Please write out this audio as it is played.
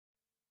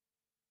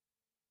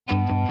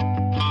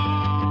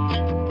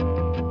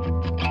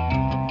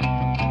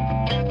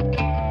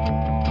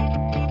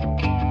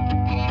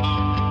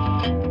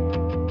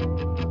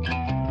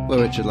Well,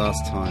 Richard,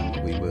 last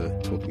time we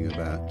were talking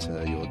about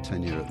your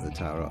tenure at the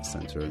Tower Arts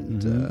Centre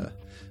and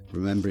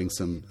remembering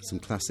some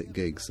classic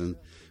gigs. And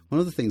one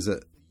of the things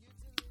that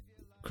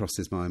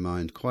crosses my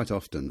mind quite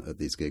often at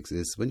these gigs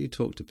is when you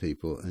talk to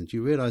people and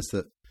you realise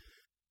that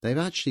they've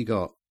actually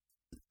got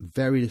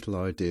very little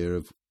idea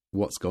of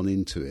what's gone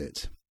into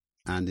it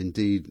and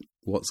indeed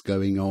what's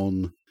going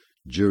on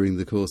during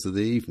the course of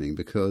the evening,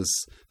 because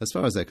as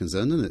far as they're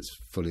concerned, and it's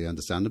fully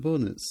understandable,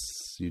 and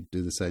you'd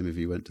do the same if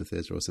you went to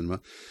theatre or cinema,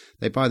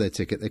 they buy their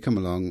ticket, they come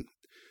along,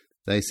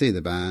 they see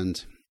the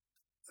band,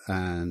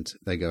 and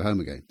they go home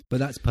again. But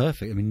that's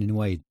perfect. I mean, in a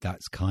way,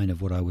 that's kind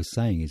of what I was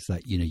saying, is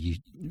that,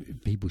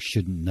 people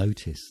shouldn't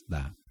notice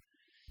that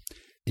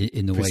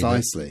in the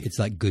Precisely. way that it's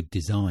like good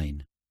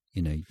design.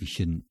 You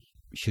shouldn't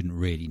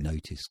really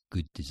notice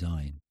good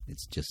design.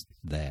 It's just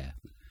there.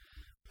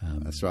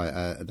 That's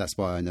right. That's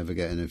why I never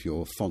get any of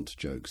your font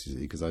jokes, you see,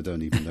 because I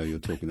don't even know you're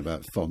talking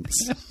about fonts.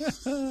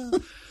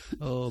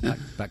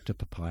 Back to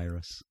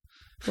Papyrus.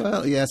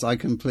 Well, yes, I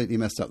completely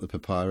messed up the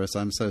Papyrus.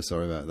 I'm so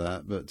sorry about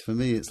that. But for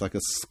me, it's like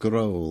a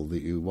scroll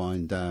that you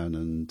wind down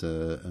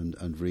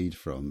and read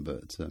from.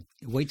 But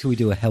wait till we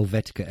do a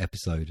Helvetica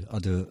episode. I'll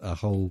do a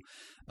whole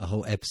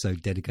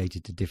episode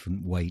dedicated to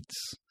different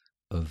weights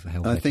of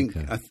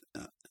Helvetica.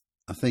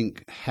 I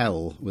think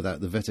hell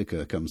without the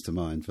Vetica comes to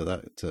mind for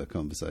that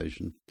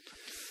conversation.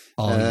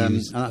 I'll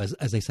use,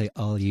 as they say,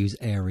 I'll use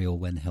Arial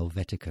when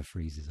Helvetica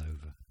freezes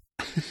over.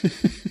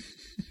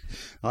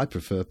 I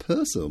prefer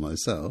Purcell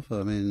myself.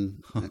 I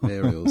mean,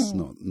 Arial's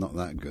not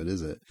that good,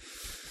 is it?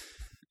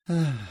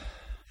 That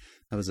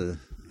was an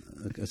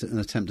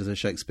attempt at a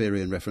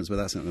Shakespearean reference, but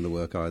that's not going to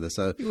work either.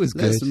 So it was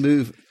let's good.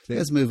 move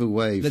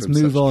away. Let's from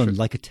move on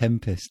like a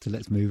tempest.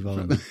 Let's move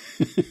on.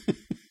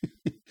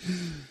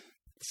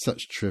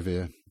 Such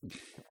trivia.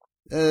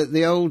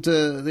 The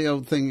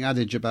old thing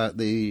adage about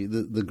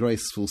the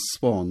graceful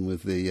swan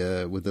with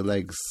the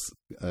legs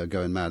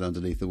going mad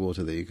underneath the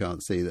water that you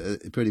can't see.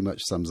 It pretty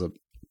much sums up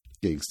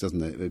gigs,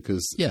 doesn't it?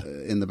 Because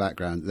in the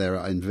background there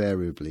are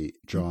invariably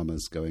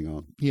dramas going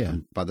on. Yeah.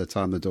 And by the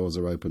time the doors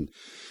are open,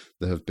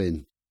 there have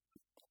been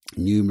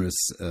numerous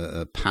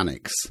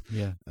panics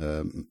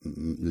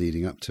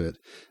leading up to it.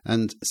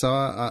 And so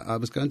I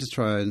was going to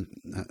try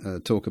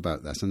and talk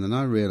about that, and then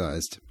I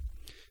realised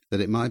that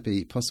it might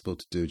be possible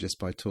to do just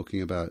by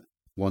talking about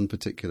one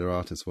particular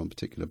artist, one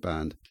particular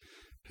band,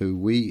 who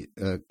we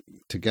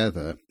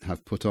together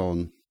have put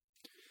on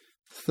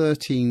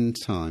 13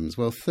 times.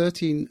 Well,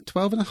 12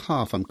 and a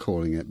half I'm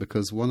calling it,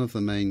 because one of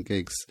the main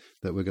gigs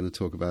that we're going to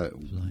talk about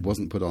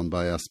wasn't put on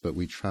by us, but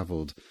we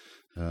travelled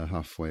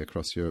halfway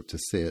across Europe to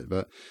see it.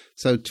 But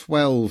so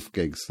 12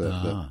 gigs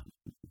that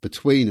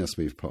between us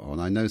we've put on.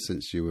 I know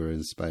since you were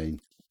in Spain,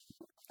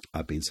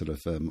 I've been sort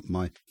of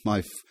my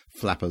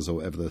flappers, or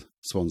whatever the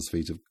swan's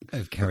feet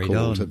have carried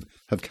on,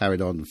 have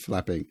carried on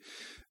flapping,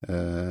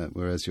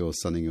 whereas you're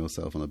sunning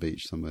yourself on a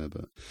beach somewhere.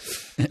 But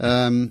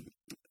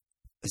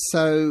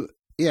so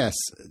yes,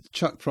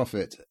 Chuck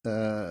Prophet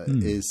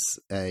is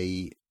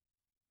a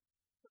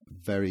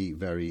very,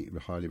 very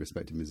highly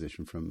respected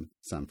musician from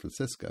San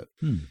Francisco.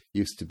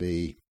 Used to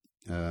be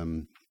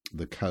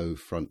the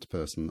co-front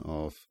person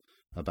of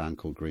a band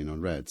called Green on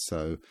Red.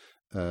 So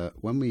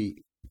when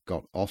we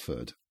got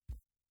offered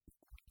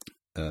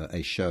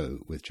a show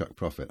with Chuck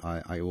Prophet,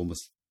 I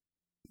almost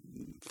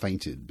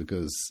fainted,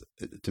 because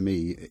to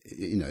me,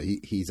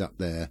 he's up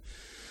there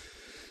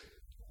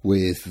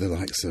with the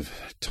likes of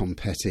Tom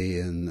Petty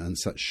and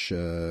such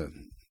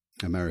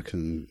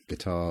American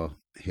guitar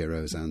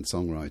heroes and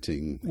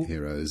songwriting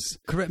heroes.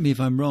 Correct me if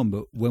I'm wrong,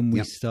 but when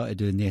we started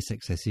doing the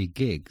SXSE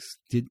gigs,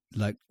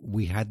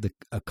 we had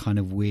a kind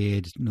of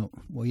weird,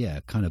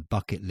 kind of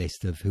bucket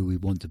list of who we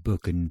want to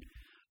book, and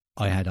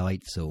I had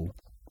Eitzel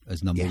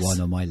as number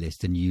one on my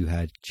list, and you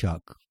had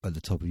Chuck at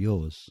the top of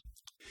yours.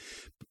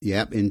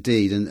 Yeah,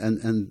 indeed.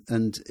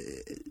 And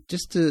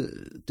just to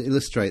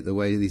illustrate the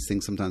way these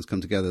things sometimes come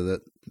together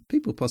that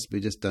people possibly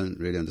just don't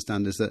really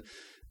understand, is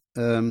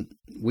that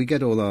we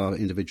get all our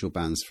individual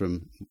bands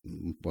from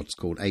what's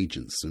called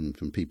agents, and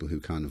from people who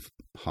kind of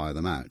hire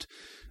them out.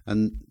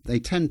 And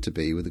they tend to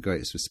be, with the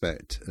greatest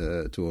respect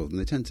to all of them,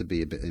 they tend to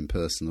be a bit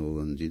impersonal,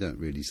 and you don't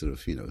really sort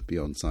of,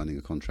 beyond signing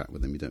a contract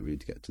with them, you don't really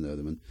get to know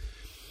them.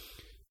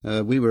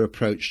 And we were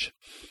approached,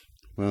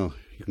 well,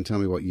 you can tell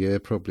me what year,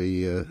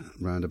 probably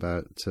around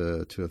about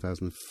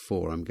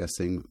 2004, I'm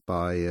guessing,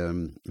 by a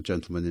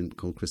gentleman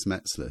called Chris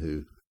Metzler,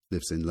 who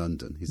lives in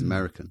London. He's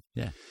American.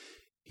 Yeah.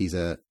 He's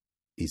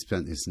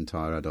spent his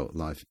entire adult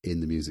life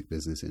in the music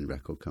business, in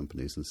record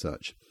companies and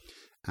such.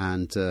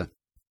 And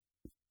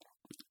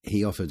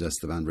he offered us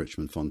the band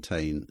Richmond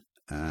Fontaine,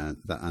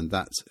 and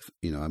that's,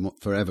 I'm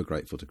forever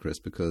grateful to Chris,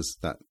 because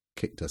that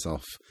kicked us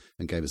off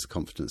and gave us the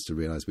confidence to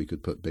realise we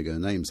could put bigger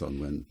names on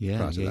when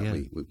prior to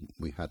that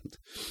we hadn't.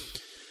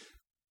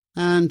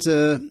 And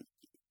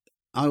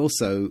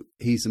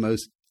he's the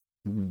most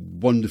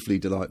wonderfully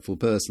delightful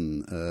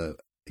person.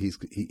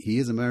 He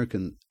is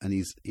American,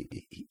 and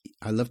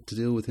I love to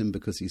deal with him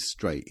because he's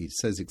straight. He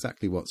says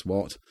exactly what's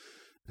what.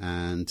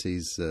 and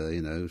he's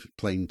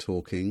plain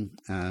talking,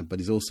 but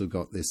he's also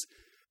got this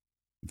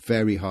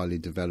very highly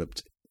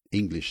developed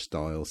English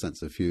style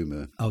sense of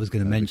humour. I was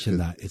going to mention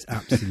that. It's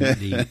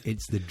absolutely,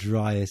 it's the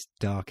driest,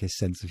 darkest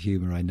sense of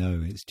humour I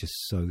know. It's just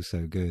so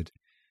good.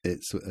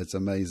 It's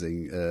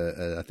amazing.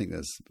 I think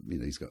that's,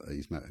 he's got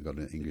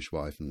an English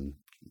wife and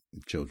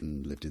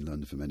children, lived in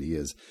London for many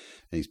years,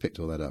 and he's picked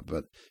all that up.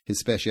 But his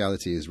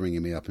speciality is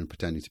ringing me up and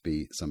pretending to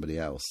be somebody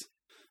else.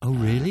 Oh,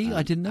 really?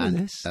 I didn't know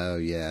this. Oh,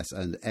 yes.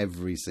 And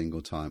every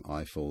single time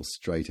I fall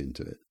straight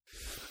into it.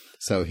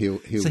 So he'll.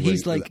 So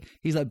he's like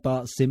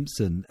Bart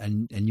Simpson,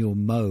 and you're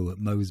Mo at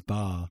Mo's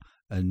bar,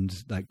 and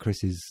like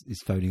Chris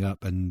is phoning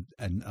up and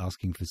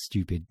asking for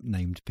stupid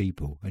named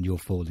people, and you're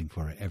falling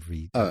for it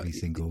every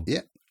single.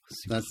 Yeah,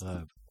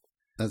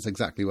 that's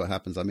exactly what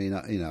happens. I mean,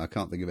 I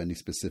can't think of any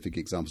specific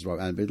examples right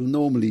now, but it'll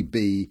normally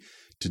be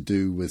to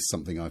do with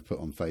something I've put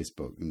on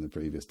Facebook in the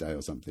previous day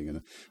or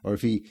something, or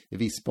if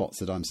he spots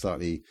that I'm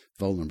slightly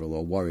vulnerable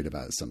or worried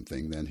about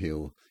something, then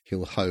he'll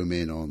home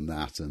in on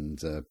that and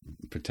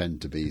pretend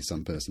to be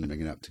some person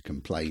ringing up to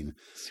complain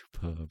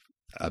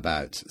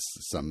about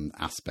some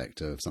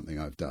aspect of something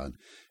I've done.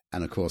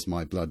 And of course,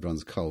 my blood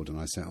runs cold, and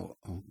I say,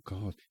 "Oh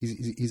God,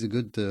 he's a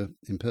good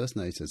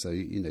impersonator. So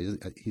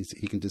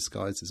he can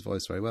disguise his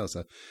voice very well."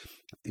 So,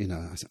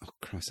 I said, "Oh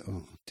Christ,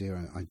 oh dear,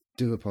 I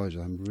do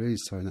apologise. I'm really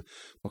sorry. Now,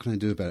 what can I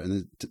do about it?" And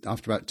then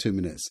after about 2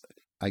 minutes,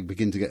 I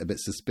begin to get a bit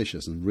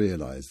suspicious and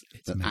realise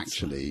that Metzler.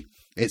 Actually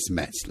it's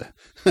Metzler.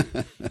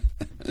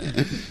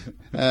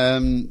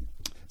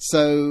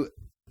 So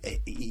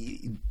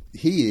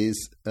he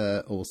is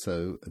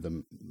also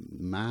the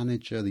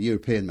manager, the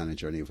European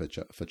manager, anyway,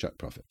 for Chuck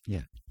Prophet.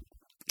 Yeah.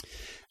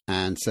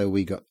 And so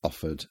we got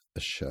offered a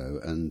show,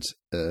 and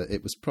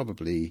it was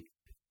probably,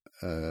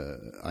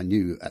 I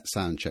knew at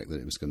soundcheck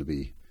that it was going to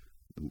be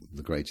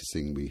the greatest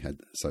thing we had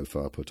so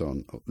far put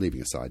on,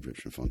 leaving aside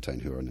Richard Fontaine,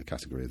 who are in a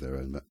category of their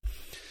own,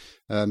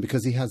 but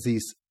because he has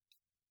these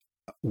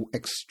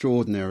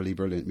extraordinarily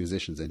brilliant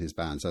musicians in his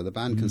band. So the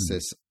band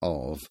consists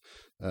of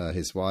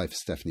his wife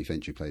Stephanie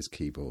Finch, who plays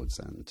keyboards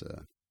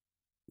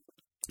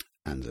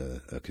and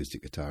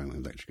acoustic guitar and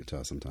electric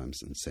guitar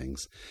sometimes, and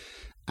sings,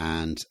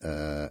 and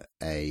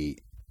a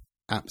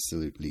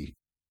absolutely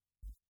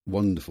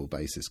wonderful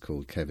bassist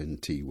called Kevin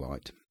T.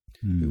 White,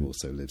 who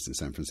also lives in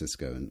San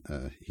Francisco,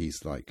 and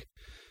he's like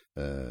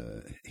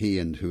he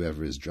and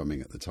whoever is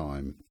drumming at the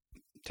time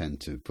tend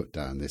to put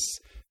down this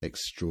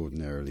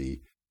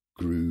extraordinarily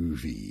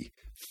groovy,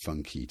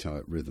 funky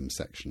type rhythm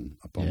section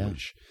upon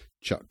which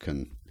Chuck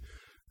can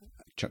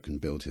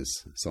build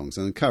his songs.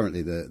 And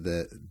currently,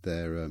 their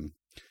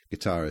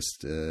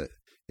guitarist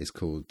is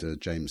called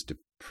James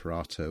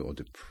DePrato or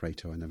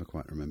DePrato. I never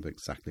quite remember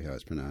exactly how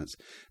it's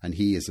pronounced. And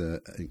he is an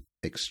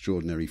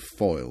extraordinary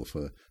foil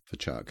for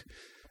Chuck,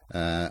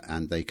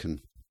 and they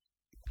can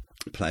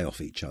play off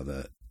each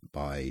other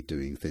by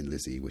doing Thin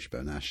Lizzy,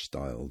 Wishbone Ash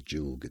style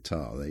dual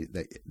guitar.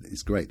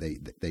 It's great.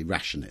 They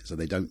ration it, so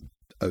they don't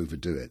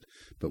overdo it,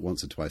 but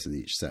once or twice in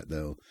each set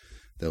they'll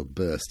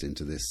burst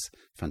into this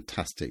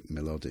fantastic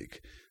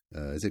melodic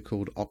is it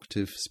called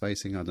octave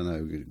spacing? I don't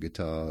know,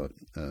 guitar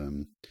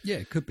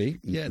it could be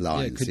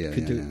lines.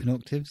 Could do it in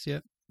octaves.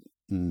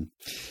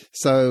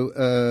 So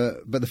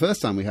but the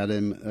first time we had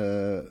him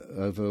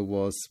over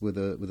was with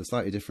a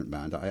slightly different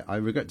band. I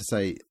regret to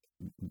say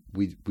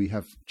we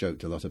have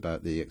joked a lot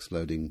about the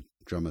exploding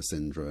drummer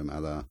syndrome a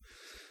la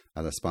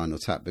Spinal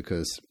Tap,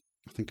 because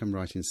I think I'm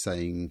right in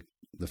saying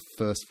the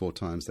first 4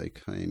 times they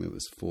came, it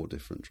was 4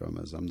 different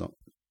drummers. I'm not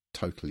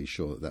totally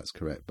sure that that's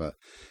correct, but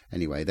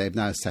anyway, they've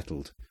now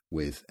settled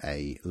with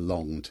a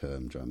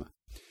long-term drummer,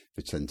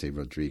 Vicente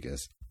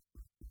Rodriguez.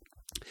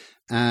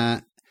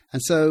 And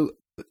so,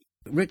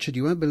 Richard,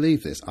 you won't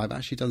believe this, I've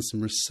actually done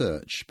some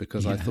research,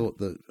 because I thought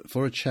that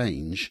for a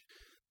change,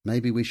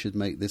 maybe we should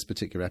make this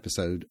particular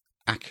episode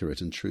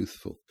accurate and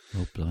truthful.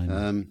 Oh,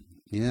 blimey.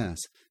 Yes.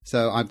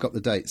 So I've got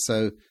the date.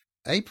 So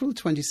April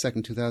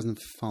 22nd,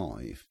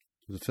 2005.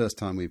 The first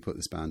time we put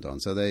this band on.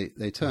 So they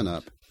turn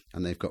up,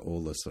 and they've got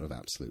all the sort of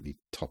absolutely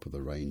top of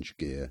the range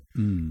gear.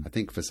 I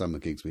think for some of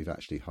the gigs we've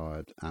actually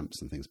hired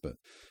amps and things, but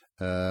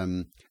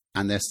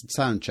and they're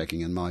sound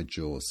checking, and my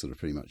jaw's sort of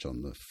pretty much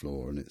on the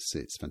floor, and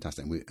it's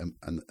fantastic.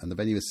 And the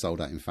venue is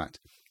sold out. In fact,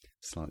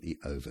 slightly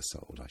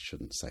oversold. I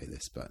shouldn't say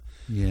this, but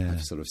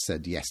I've sort of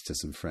said yes to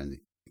some friends.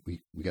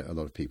 We get a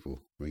lot of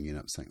people ringing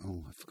up saying,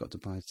 "Oh, I forgot to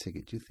buy a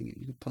ticket. Do you think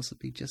you could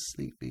possibly just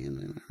sneak me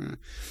in?"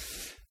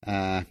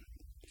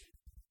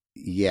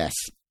 Yes.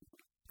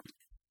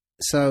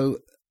 So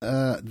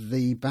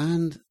the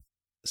band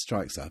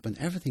strikes up, and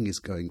everything is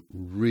going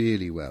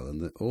really well,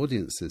 and the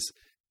audience is.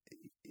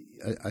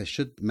 I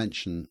should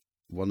mention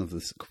one of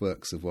the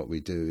quirks of what we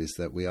do is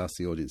that we ask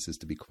the audiences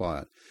to be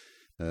quiet.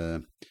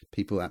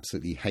 People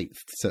absolutely hate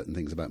certain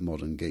things about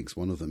modern gigs.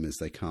 One of them is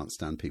they can't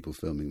stand people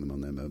filming them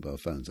on their mobile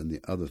phones, and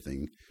the other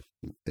thing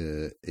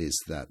is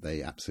that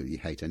they absolutely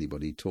hate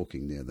anybody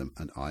talking near them,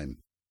 and I'm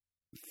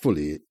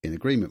fully in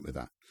agreement with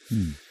that.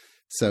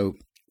 So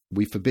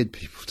we forbid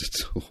people to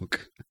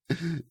talk,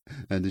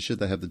 and should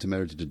they have the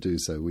temerity to do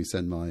so, we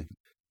send my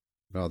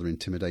rather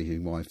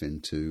intimidating wife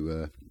in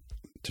to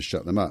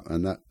shut them up,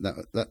 and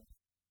that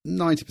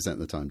 90% of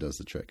the time does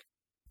the trick.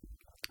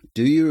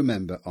 Do you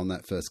remember on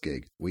that first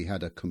gig we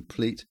had a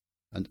complete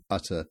and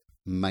utter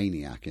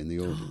maniac in the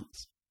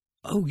audience?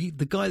 Oh,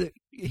 the guy that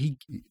he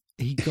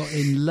got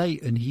in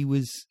late, and he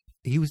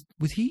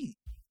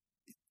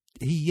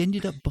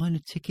ended up buying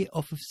a ticket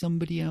off of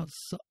somebody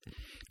outside.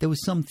 There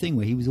was something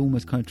where he was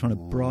almost kind of trying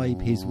to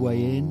bribe his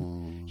way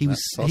in. He was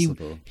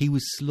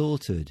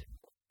slaughtered.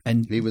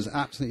 And he was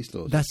absolutely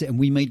slaughtered. That's it. And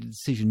we made a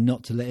decision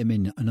not to let him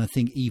in. And I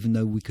think even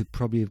though we could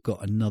probably have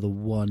got another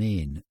one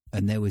in,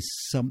 and there was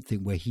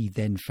something where he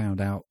then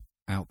found out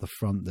the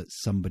front that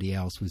somebody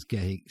else was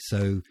getting.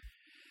 So,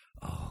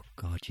 oh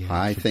God, yeah.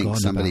 I think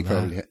somebody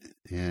probably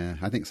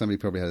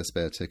had a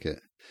spare ticket.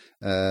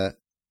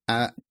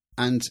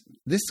 And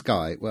this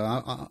guy,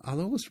 well,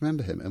 I'll always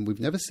remember him, and we've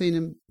never seen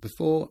him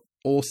before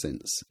or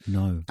since.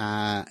 No.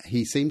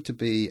 He seemed to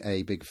be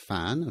a big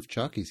fan of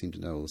Chuck. He seemed to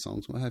know all the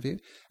songs, what have you.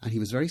 And he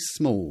was very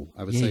small,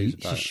 I would say.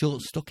 He's a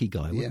short, stocky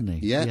guy, wasn't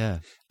he? Yeah.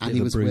 And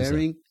he was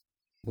wearing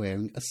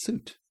a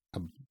suit, a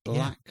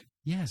black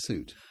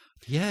suit.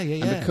 Yeah.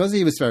 And because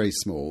he was very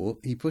small,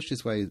 he pushed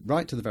his way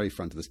right to the very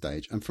front of the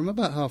stage. And from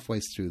about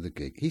halfway through the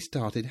gig, he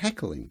started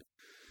heckling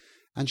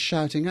and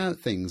shouting out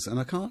things.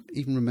 And I can't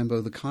even remember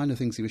the kind of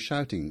things he was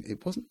shouting.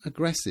 It wasn't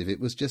aggressive. It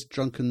was just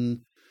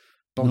drunken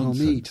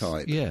bonhomie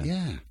type.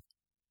 Yeah.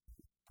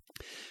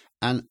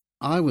 And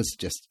I was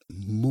just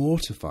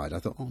mortified. I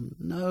thought, oh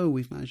no,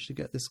 we've managed to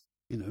get this,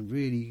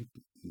 really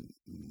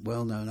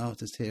well-known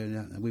artist here,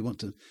 and we want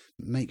to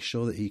make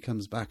sure that he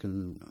comes back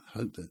and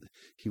hope that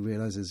he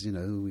realizes, he's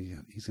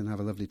going to have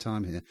a lovely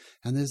time here.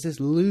 And there's this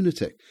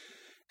lunatic.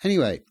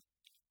 Anyway,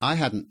 I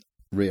hadn't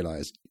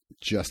realized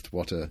just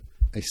what a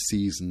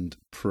seasoned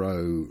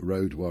pro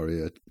road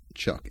warrior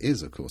Chuck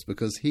is, of course,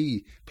 because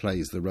he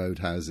plays the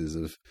roadhouses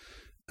of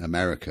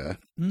America,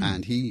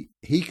 and he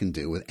can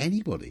deal with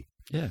anybody.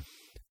 Yeah.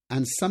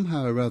 And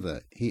somehow or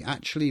other, he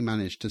actually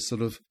managed to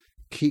sort of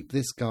keep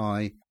this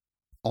guy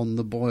on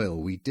the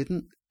boil. We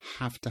didn't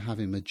have to have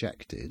him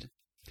ejected,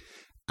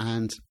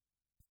 and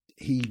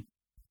he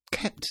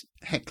kept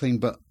heckling,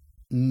 but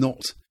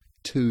not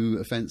too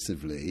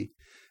offensively.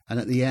 And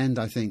at the end,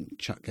 I think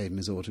Chuck gave him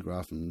his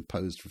autograph and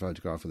posed for a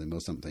photograph with him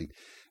or something.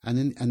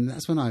 And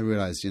that's when I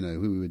realized, who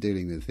we were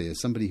dealing with here,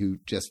 somebody who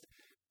just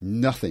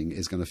nothing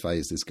is going to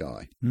faze this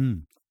guy.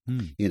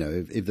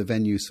 If the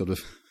venue sort of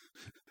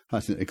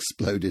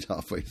exploded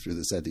halfway through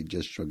the set, he'd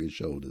just shrug his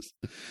shoulders.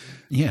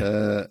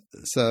 Yeah.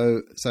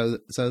 So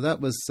that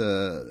was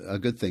a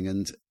good thing.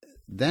 And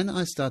then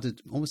I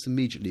started almost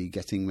immediately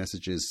getting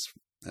messages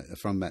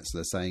from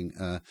Metzler saying,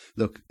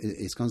 look,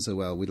 it's gone so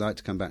well. We'd like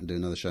to come back and do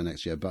another show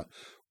next year, but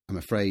I'm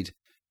afraid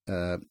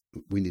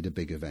we need a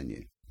bigger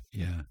venue.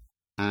 Yeah.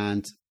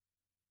 And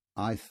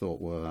I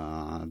thought, well,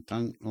 I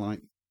don't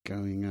like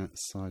going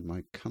outside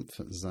my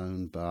comfort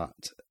zone, but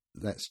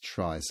let's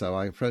try. So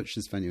I approached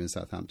this venue in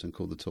Southampton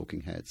called the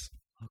Talking Heads.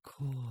 Of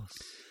course.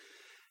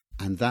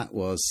 And that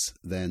was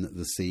then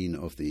the scene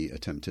of the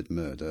attempted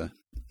murder.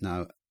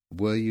 Now,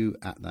 were you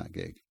at that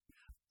gig?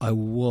 I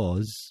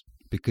was,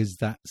 because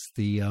that's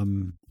the...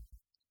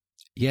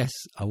 Yes,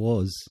 I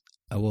was.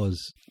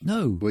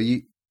 No.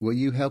 Were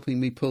you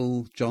helping me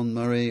pull John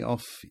Murray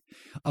off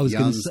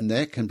Jan's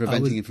neck and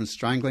preventing him from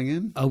strangling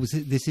him? Oh,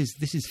 this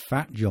is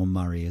fat John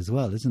Murray as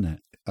well, isn't it?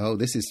 Oh,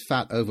 this is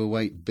fat,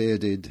 overweight,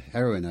 bearded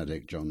heroin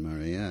addict John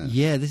Murray, yeah.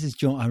 Yeah, this is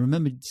John. I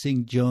remember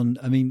seeing John.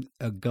 I mean,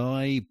 a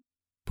guy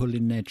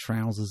pulling their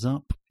trousers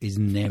up is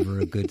never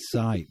a good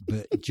sight,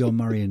 but John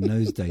Murray in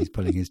those days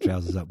pulling his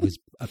trousers up was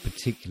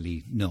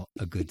particularly not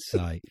a good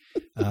sight.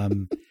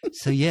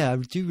 So, yeah, I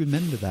do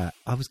remember that.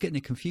 I was getting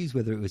it confused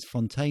whether it was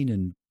Fontaine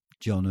and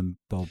John and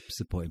Bob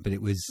supporting, but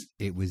it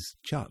was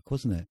Chuck,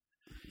 wasn't it?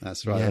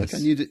 That's right. Yes.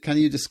 Can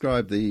you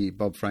describe the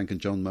Bob Frank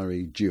and John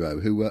Murray duo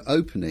who were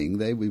opening?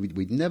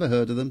 We'd never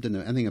heard of them, didn't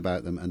know anything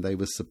about them, and they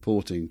were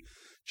supporting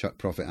Chuck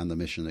Prophet and the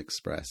Mission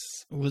Express.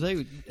 Well,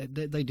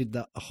 they did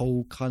that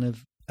whole kind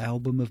of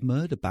album of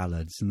murder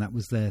ballads, and that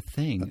was their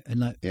thing.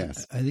 And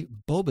yes, I think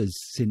Bob has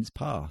since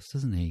passed,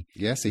 hasn't he?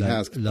 Yes, he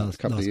has. Last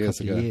couple of years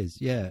ago.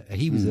 Yeah,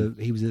 he was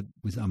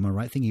am I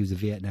right? Thinking he was a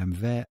Vietnam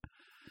vet.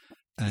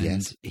 And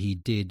yes, he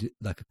did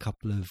like a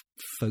couple of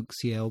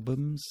folksy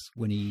albums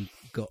when he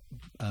got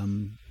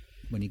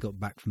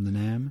back from the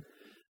NAM,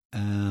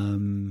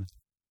 and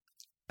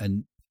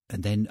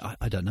then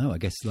I don't know. I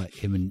guess like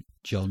him and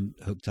John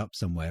hooked up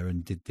somewhere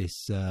and did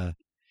this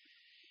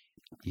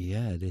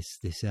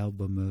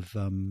album of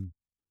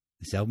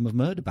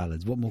murder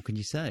ballads. What more can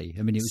you say?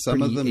 I mean, it was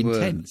pretty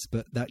intense,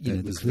 but that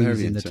the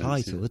clue's in the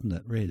title, isn't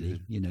it?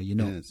 Really, yeah.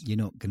 You're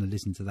not going to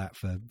listen to that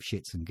for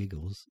shits and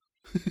giggles.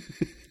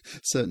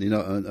 Certainly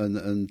not,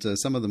 and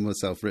some of them were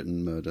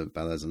self-written murder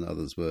ballads, and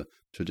others were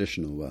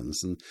traditional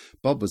ones. And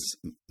Bob was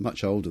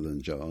much older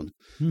than John,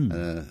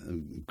 a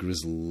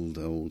grizzled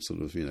old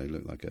sort of,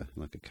 looked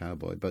like a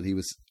cowboy, but he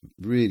was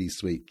really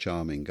sweet,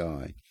 charming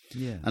guy.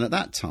 Yeah. And at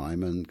that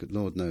time, and good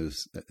Lord knows,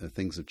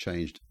 things have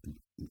changed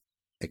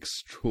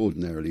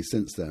extraordinarily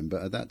since then.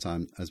 But at that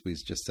time, as we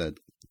just said,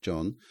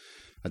 John.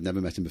 I'd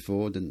never met him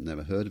before,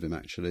 never heard of him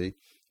actually.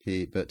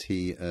 He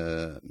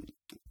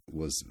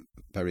was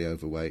very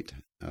overweight,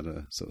 had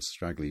a sort of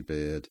straggly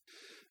beard,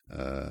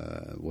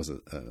 was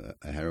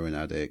a heroin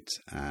addict,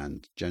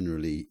 and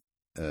generally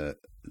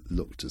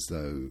looked as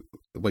though,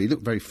 well, he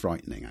looked very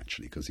frightening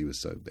actually because he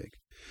was so big.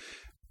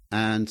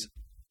 And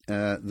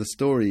the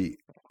story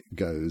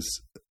goes,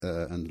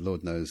 and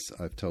Lord knows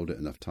I've told it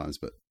enough times,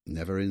 but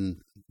never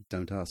in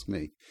Don't Ask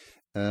Me.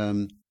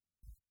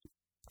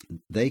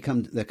 They're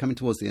coming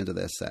towards the end of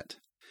their set.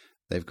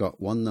 They've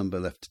got one number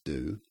left to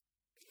do,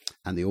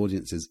 and the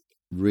audience is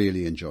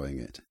really enjoying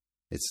it.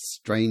 It's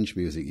strange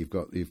music. You've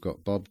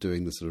got Bob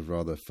doing the sort of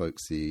rather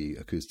folksy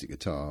acoustic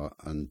guitar,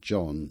 and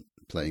John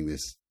playing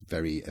this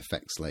very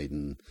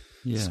effects-laden,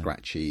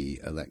 scratchy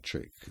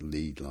electric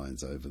lead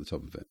lines over the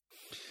top of it.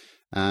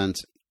 And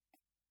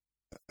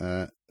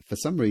for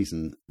some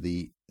reason,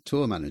 the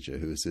tour manager,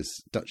 who is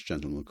this Dutch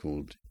gentleman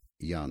called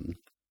Jan,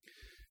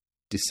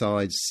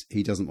 decides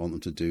he doesn't want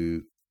them to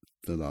do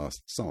the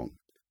last song.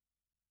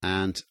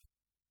 And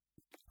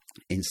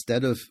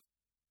instead of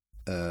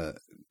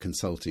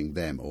consulting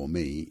them or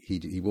me,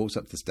 he walks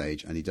up to the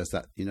stage and he does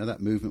that,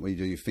 that movement where you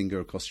do your finger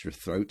across your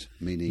throat,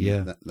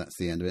 meaning that's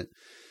the end of it.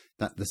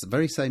 That's the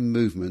very same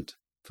movement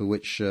for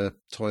which Toyah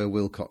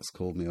Willcox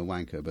called me a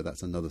wanker, but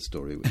that's another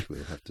story which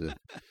we'll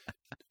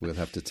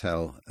have to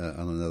tell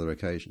on another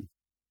occasion.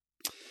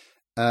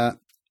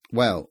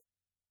 Well,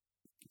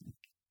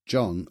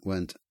 John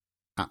went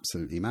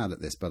absolutely mad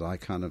at this, but I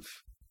kind of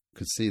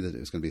could see that it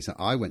was going to be. So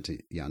I went to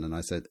Jan and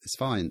I said, "It's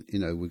fine,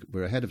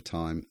 we're ahead of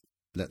time.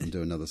 Let them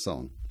do another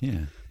song."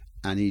 Yeah,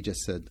 and he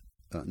just said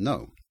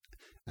no,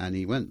 and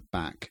he went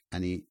back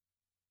and he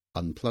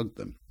unplugged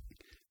them.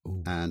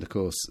 Ooh. And of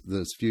course,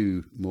 there's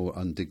few more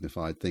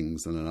undignified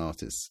things than an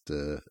artist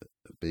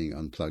being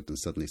unplugged and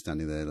suddenly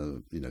standing there,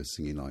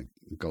 singing like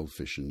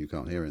Goldfish, and you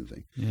can't hear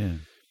anything. Yeah.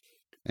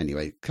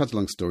 Anyway, cut a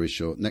long story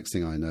short, next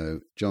thing I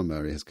know, John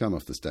Murray has come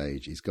off the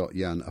stage. He's got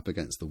Jan up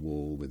against the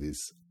wall with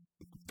his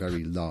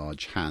very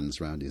large hands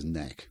round his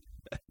neck.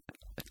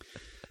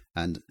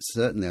 And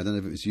certainly, I don't know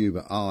if it was you,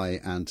 but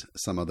I and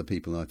some other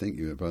people, I think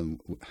you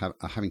are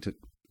having to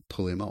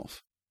pull him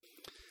off.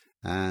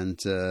 And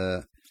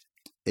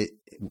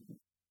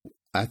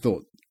I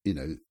thought,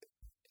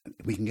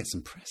 we can get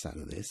some press out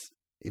of this.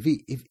 If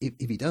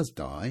he does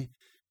die,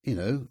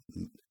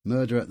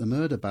 Murder at the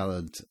Murder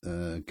Ballad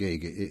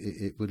gig,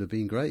 it would have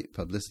been great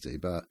publicity,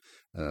 but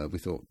we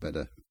thought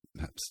better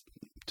perhaps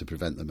to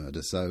prevent the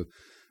murder, so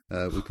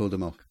we pulled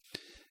him off.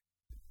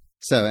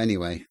 So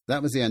anyway,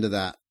 that was the end of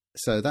that.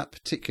 So that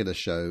particular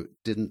show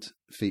didn't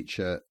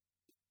feature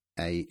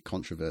a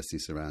controversy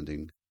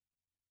surrounding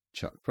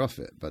Chuck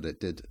Prophet, but it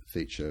did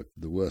feature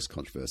the worst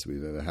controversy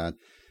we've ever had.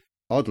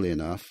 Oddly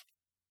enough,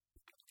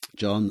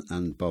 John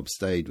and Bob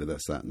stayed with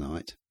us that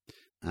night,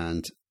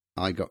 and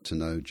I got to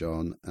know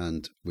John,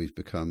 and we've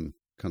become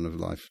kind of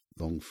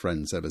lifelong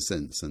friends ever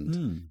since.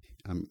 And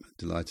I'm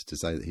delighted to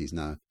say that he's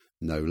now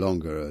no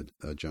longer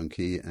a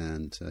junkie,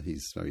 and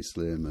he's very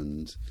slim,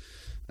 and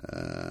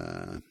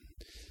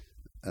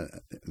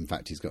in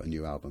fact, he's got a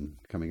new album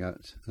coming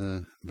out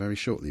very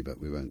shortly, but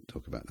we won't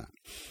talk about that.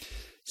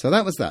 So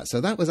that was that.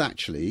 So that was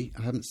actually,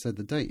 I haven't said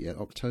the date yet,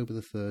 October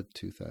the 3rd,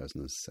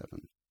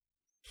 2007.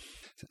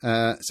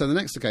 So the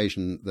next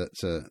occasion that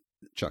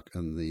Chuck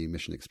and the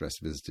Mission Express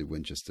visited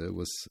Winchester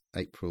was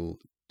April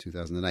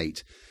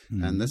 2008.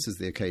 And this is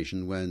the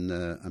occasion when,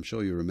 I'm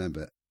sure you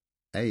remember,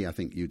 A, I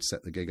think you'd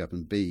set the gig up,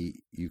 and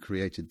B, you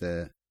created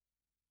their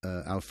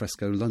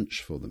alfresco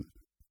lunch for them.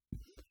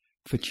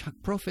 For Chuck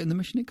Prophet and the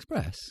Mission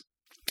Express?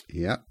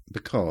 Yeah,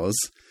 because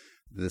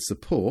the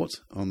support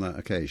on that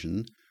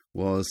occasion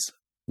was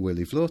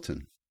Willie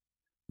Flaughton.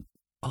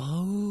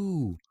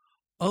 Oh,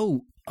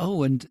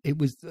 and it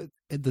was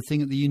the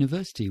thing at the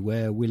university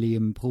where Willie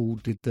and Paul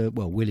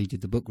Willie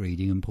did the book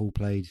reading and Paul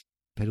played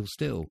pedal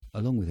steel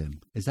along with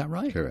him. Is that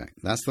right? Correct.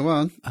 That's the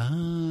one.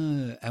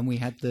 Ah, and we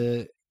had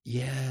that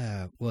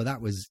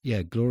was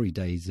glory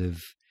days of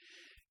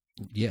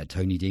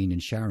Tony Dean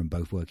and Sharon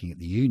both working at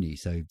the uni,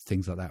 so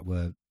things like that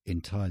were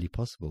entirely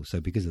possible.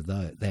 So because of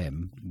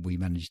them, we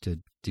managed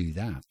to do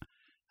that.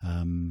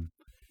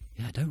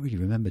 I don't really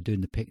remember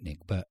doing the picnic,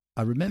 but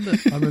I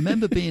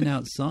remember being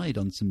outside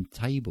on some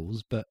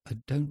tables, but I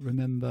don't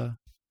remember.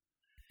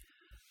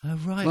 Oh,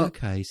 right, well,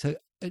 okay. So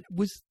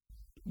was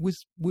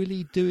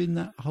Willie doing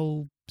that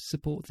whole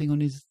support thing on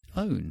his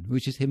own,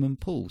 which is him and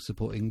Paul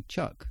supporting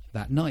Chuck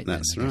that night?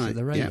 That's then, right. At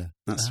the Radar? Yeah,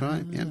 that's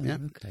right. Yeah.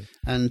 Okay.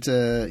 And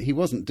he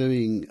wasn't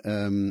doing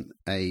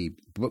a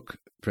book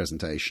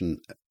presentation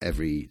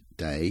every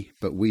day,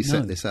 but we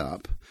set this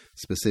up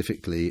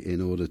specifically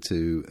in order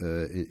to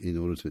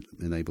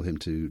enable him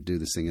to do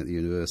this thing at the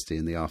university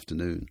in the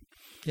afternoon.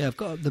 Yeah, I've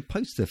got the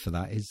poster for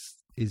that is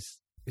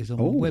on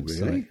the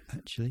website, really?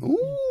 Actually.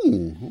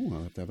 Oh,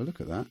 I'll have to have a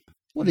look at that.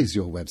 What is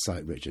your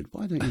website, Richard?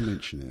 Why don't you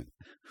mention it?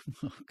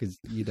 Because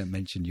you don't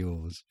mention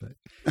yours, but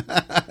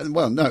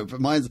well, no, but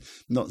mine's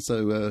not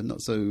so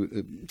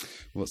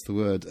what's the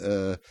word,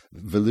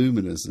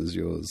 voluminous as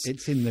yours.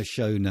 It's in the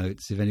show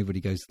notes. If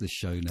anybody goes to the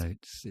show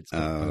notes, it's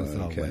got both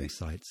our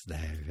websites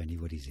there. If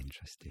anybody's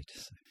interested.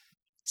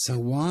 So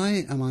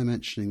why am I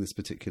mentioning this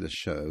particular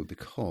show?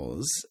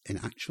 Because in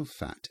actual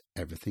fact,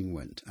 everything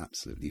went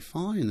absolutely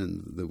fine,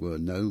 and there were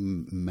no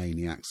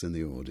maniacs in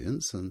the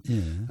audience, and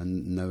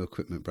no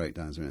equipment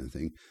breakdowns or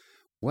anything.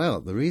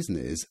 Well, the reason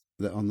is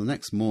that on the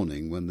next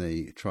morning, when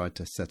they tried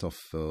to set off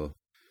for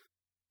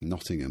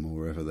Nottingham or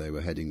wherever they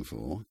were heading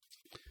for,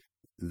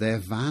 their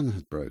van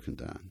had broken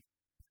down.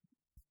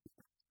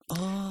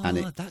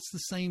 Oh, that's the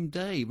same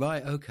day.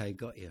 Right, okay,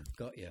 got you.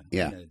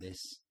 Yeah. I know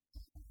this.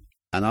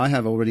 And I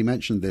have already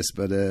mentioned this,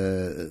 but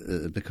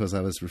because I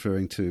was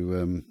referring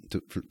to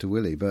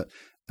Willie, but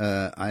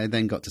I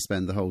then got to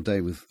spend the whole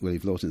day with Willie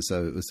Vlorton,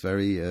 so it was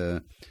very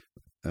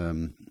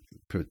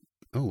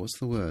what's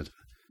the word?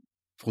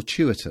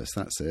 Fortuitous.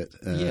 That's it.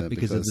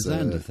 Because of the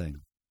Xander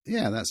thing.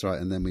 Yeah, that's right.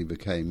 And then we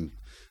became,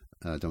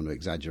 I don't want to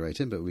exaggerate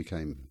it, but we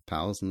became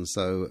pals, and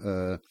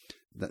so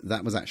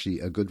that was actually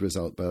a good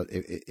result. But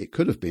it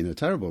could have been a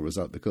terrible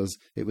result because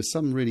it was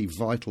some really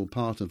vital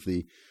part of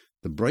the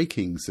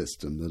braking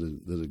system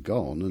that had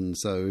gone, and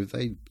so if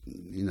they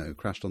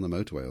crashed on the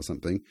motorway or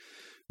something,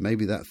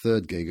 maybe that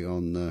third gig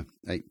on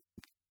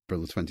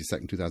April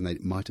 22nd,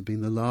 2008 might have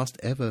been the last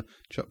ever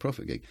Chuck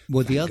Prophet gig.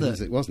 Well,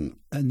 it wasn't.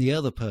 And the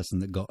other person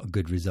that got a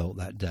good result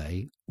that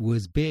day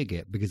was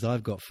Birgit, because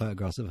I've got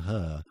photographs of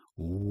her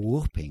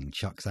whooping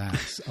Chuck's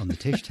ass on the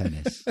tisch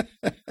tennis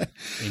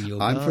in your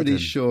garden. I'm pretty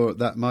sure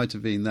that might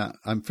have been that.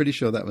 I'm pretty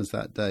sure that was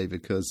that day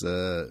because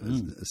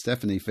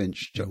Stephanie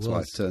Finch, Chuck's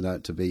wife, turned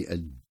out to be a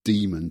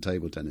demon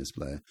table tennis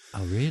player.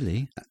 Oh,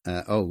 really?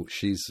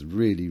 She's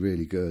really,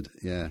 really good.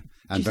 Yeah.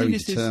 And very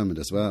determined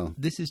as well.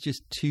 This is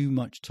just too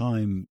much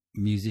time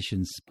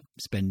musicians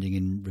spending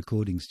in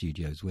recording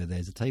studios where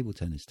there's a table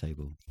tennis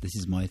table. This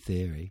is my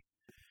theory.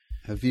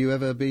 Have you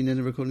ever been in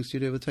a recording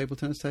studio with a table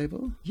tennis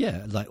table?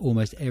 Yeah, like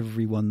almost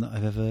everyone that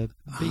I've ever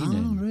been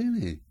in. Oh,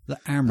 really?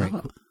 Like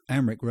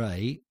Amric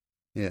Ray,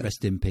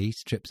 rest in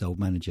peace, Trip's old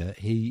manager,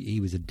 he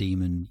was a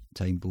demon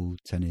table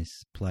tennis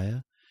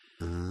player.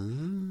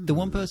 The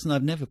one person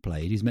I've never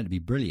played, who's meant to be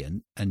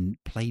brilliant and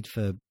played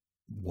for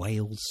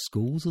Wales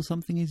schools or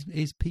something,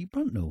 is Pete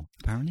Bruntnell,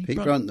 apparently. Pete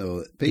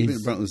Bruntnell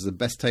is the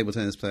best table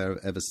tennis player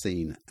I've ever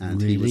seen,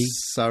 and really? He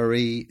was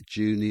Surrey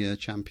Junior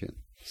Champion.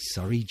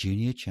 Surrey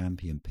Junior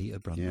Champion, Peter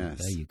Bruntnell. Yes.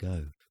 There you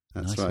go.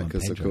 That's nice, right,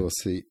 because of course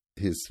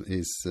his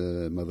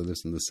mother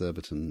lives in the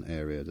Surbiton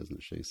area,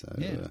 doesn't she? So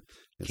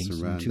it's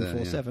Kingston around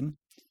 247.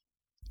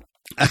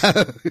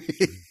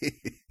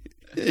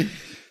 There.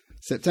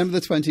 September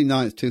the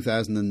 29th,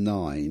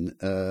 2009,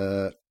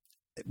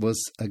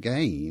 was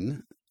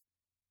again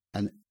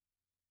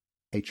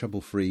a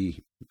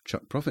trouble-free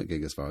Chuck Prophet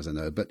gig, as far as I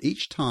know. But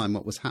each time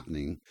what was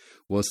happening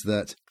was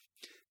that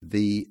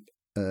the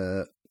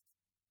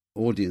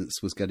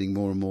audience was getting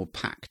more and more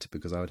packed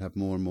because I would have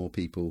more and more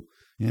people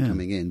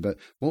coming in. But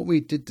what we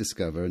did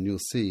discover, and you'll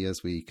see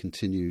as we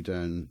continue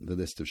down the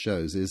list of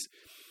shows, is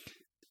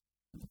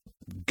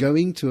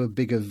going to a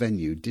bigger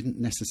venue didn't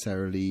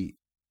necessarily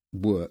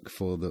work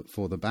for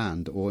the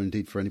band or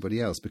indeed for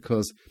anybody else,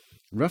 because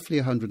roughly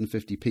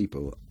 150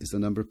 people is the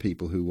number of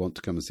people who want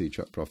to come and see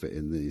Chuck Prophet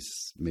in this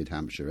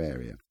mid-Hampshire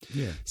area.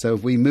 Yeah. So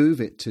if we move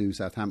it to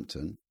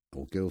Southampton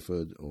or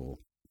Guildford or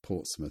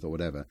Portsmouth or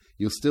whatever,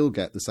 you'll still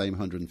get the same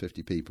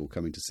 150 people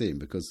coming to see him,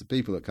 because the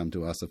people that come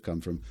to us have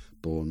come from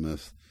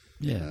Bournemouth,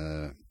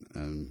 Farnham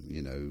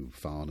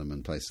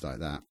and places like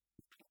that.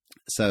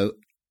 So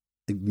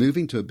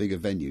moving to a bigger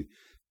venue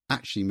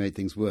actually made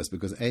things worse,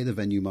 because A, the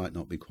venue might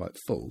not be quite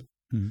full,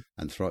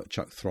 and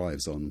Chuck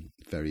thrives on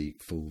very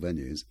full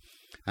venues,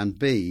 and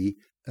B,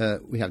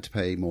 we had to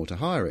pay more to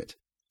hire it.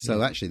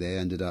 So actually they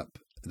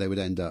would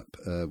end up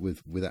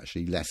with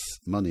actually less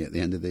money at the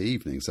end of the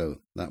evening,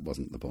 so that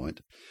wasn't the point.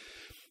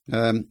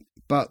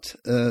 But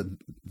the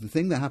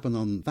thing that happened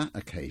on that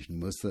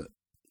occasion was that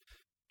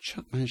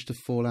Chuck managed to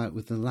fall out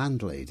with the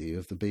landlady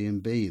of the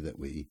B&B that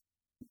we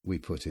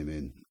put him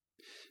in.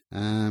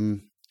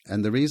 And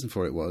the reason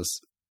for it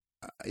was,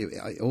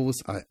 I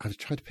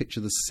tried to picture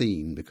the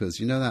scene, because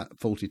you know that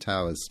Fawlty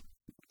Towers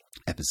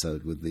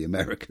episode with the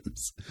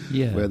Americans,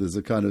 where there's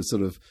a kind of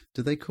sort of,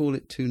 do they call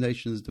it Two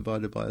Nations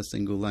Divided by a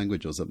Single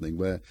Language or something?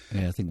 Where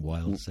I think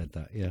Wilde said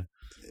that.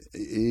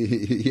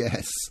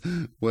 Yes,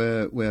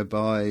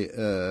 whereby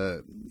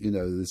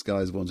this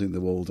guy's wanting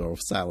the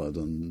Waldorf salad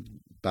and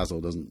Basil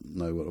doesn't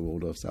know what a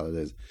Waldorf salad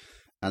is,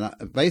 and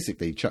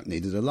basically Chuck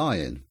needed a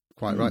lie-in.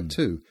 Quite right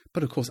too,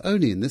 but of course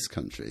only in this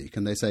country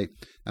can they say,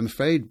 "I'm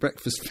afraid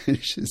breakfast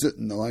finishes at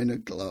 9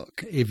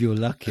 o'clock." If you're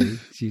lucky,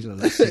 it's usually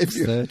like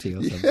 6:30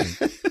 or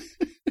something.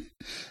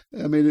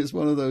 I mean, it's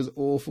one of those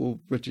awful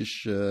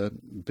British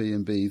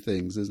B&B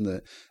things, isn't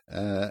it?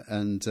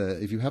 And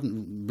if you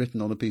haven't written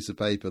on a piece of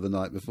paper the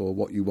night before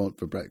what you want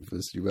for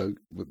breakfast, you won't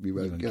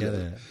get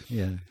it.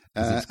 Yeah,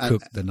 it's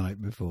cooked the night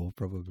before,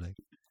 probably.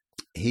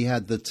 he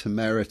had the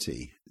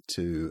temerity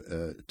to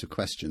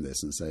question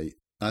this and say,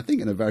 I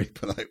think in a very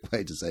polite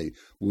way, to say,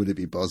 would it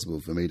be possible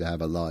for me to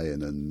have a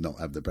lie-in and not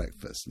have the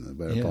breakfast? And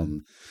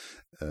whereupon,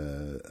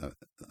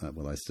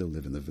 well, I still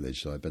live in the village,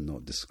 so I better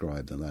not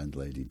describe the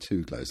landlady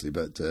too closely,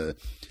 but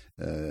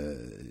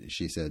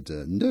she said,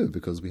 no,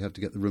 because we have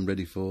to get the room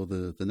ready for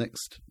the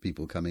next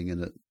people coming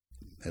in at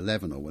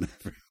 11 or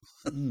whenever.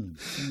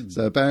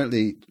 So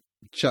apparently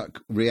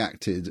Chuck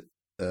reacted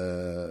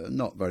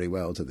not very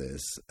well to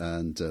this,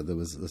 and there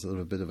was a sort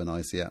of a bit of an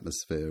icy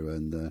atmosphere,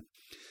 and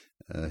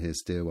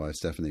his dear wife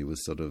Stephanie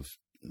was sort of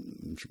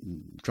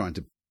trying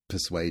to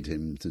persuade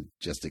him to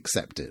just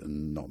accept it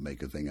and not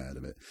make a thing out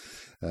of it.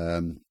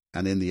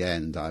 And in the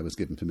end, I was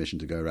given permission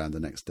to go around the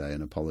next day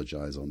and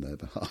apologise on their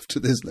behalf to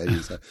this lady.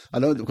 So I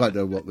don't quite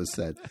know what was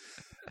said,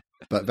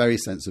 but very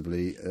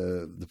sensibly,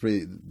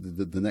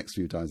 the next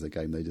few times they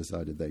came, they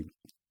decided they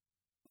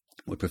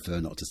would prefer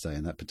not to stay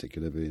in that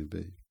particular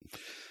B&B.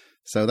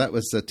 So that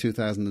was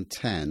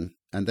 2010.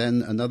 And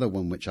then another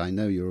one, which I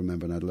know you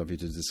remember, and I'd love you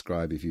to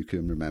describe if you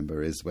can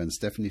remember, is when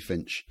Stephanie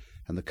Finch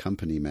and the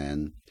Company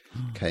Men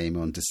came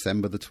on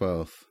December the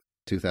 12th,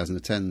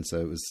 2010.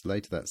 So it was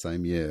later that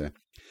same year.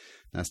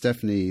 Now,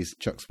 Stephanie's,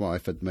 Chuck's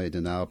wife, had made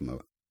an album, a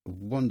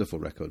wonderful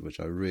record,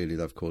 which I really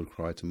love, called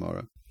Cry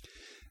Tomorrow.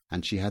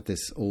 And she had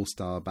this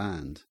all-star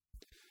band,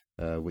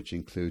 which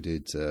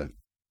included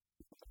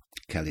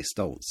Kelly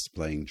Stoltz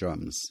playing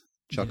drums,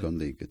 Chuck on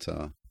lead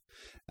guitar.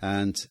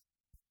 And,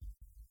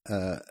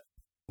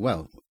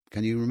 well,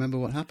 can you remember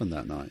what happened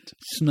that night?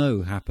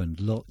 Snow happened,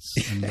 lots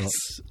and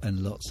lots and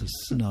lots of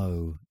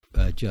snow,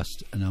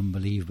 just an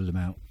unbelievable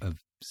amount of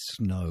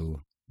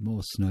snow,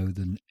 more snow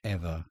than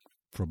ever.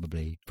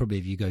 Probably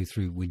if you go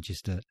through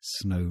Winchester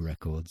snow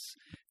records,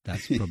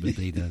 that's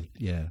probably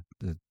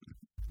the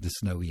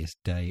snowiest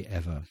day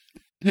ever.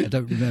 I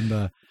don't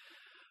remember.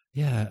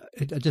 Yeah,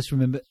 I just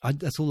remember.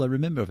 That's all I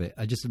remember of it.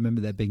 I just remember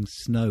there being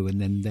snow,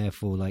 and then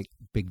therefore like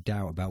big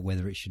doubt about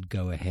whether it should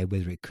go ahead,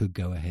 whether it could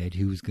go ahead,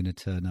 who was going to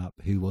turn up,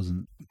 who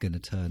wasn't going to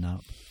turn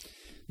up.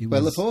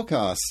 Well, the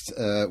forecast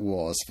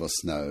was for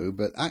snow,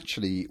 but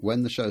actually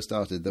when the show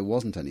started, there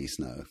wasn't any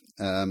snow.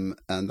 And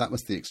that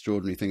was the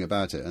extraordinary thing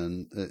about it.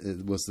 And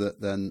it was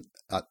that then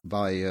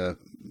by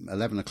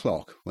 11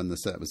 o'clock, when the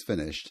set was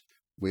finished,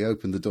 we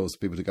opened the doors for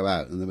people to go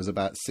out, and there was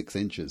about 6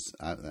 inches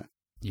out there.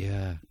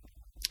 Yeah.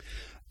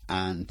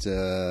 And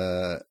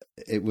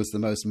it was the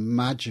most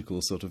magical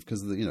sort of,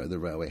 because the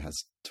railway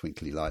has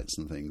twinkly lights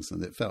and things,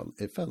 and it felt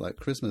like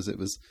Christmas. It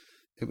was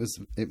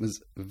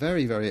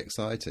very, very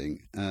exciting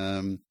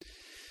and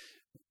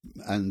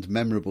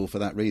memorable for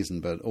that reason,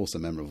 but also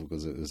memorable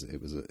because it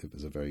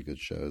was a very good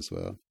show as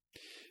well.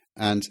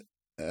 And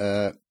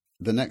the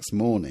next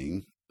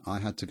morning, I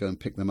had to go and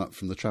pick them up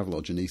from the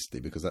Travelodge in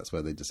Eastleigh, because that's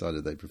where they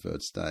decided they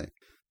preferred to stay.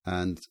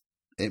 And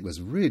it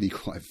was really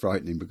quite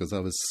frightening, because I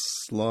was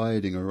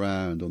sliding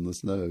around on the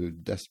snow,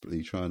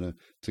 desperately trying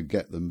to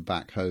get them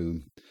back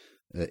home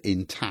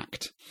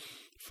intact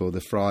for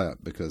the fry-up,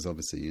 because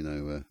obviously,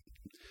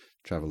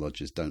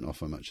 Travelodges don't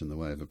offer much in the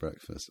way of a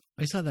breakfast.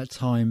 It's at that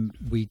time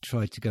we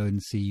tried to go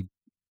and see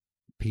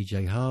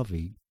PJ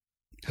Harvey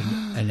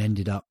and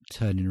ended up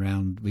turning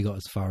around. We got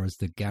as far as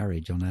the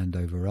garage on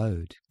Andover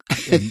Road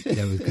because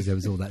there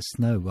was all that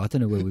snow. I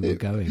don't know where we were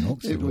going,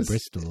 Oxford or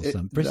Bristol or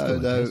something.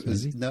 Bristol,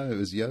 it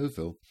was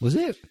Yeovil. Was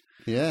it?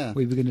 Yeah.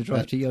 We were going to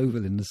drive to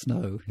Yeovil in the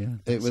snow. Yeah.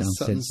 It sounds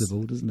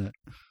sensible, doesn't it?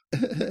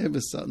 It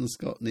was Sutton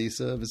Scotney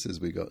Services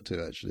we got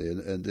to, actually,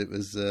 and it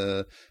was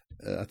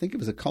I think it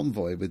was a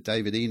convoy with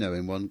David Eno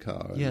in one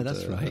car. Yeah,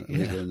 that's right. We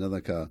were in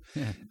another car,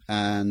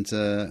 and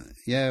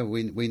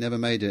we never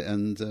made it.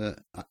 And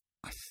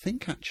I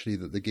think actually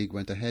that the gig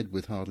went ahead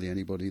with hardly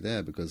anybody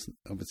there, because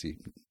obviously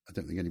I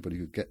don't think anybody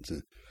could get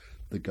to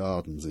the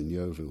Gardens in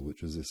Yeovil,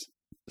 which was this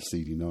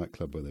seedy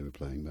nightclub where they were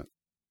playing. But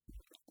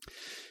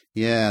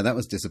yeah, that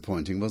was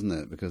disappointing, wasn't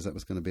it? Because that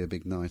was going to be a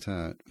big night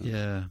out.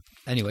 Yeah.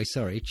 Anyway,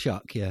 sorry,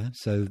 Chuck. Yeah.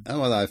 So.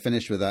 Oh well, I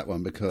finished with that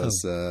one because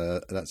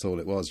that's all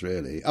it was,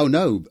 really. Oh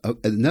no,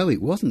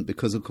 it wasn't,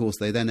 because of course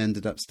they then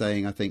ended up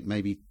staying, I think,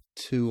 maybe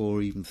 2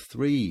 or even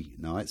 3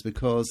 nights,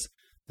 because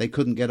they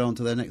couldn't get on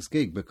to their next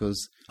gig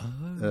because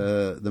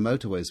the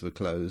motorways were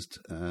closed.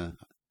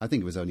 I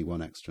think it was only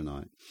 1 extra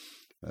night.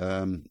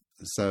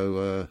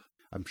 So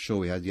I'm sure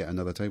we had yet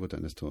another table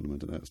tennis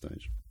tournament at that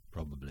stage.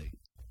 Probably.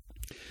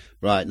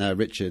 Right, now,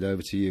 Richard,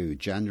 over to you.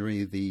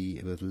 January the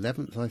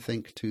 11th, I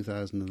think,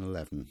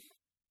 2011.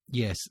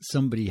 Yes,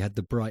 somebody had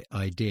the bright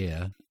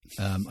idea.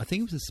 I think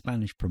it was a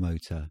Spanish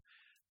promoter,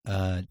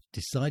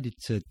 decided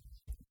to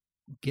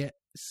get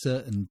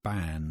certain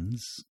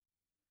bands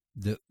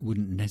that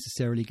wouldn't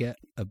necessarily get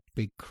a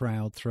big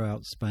crowd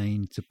throughout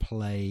Spain to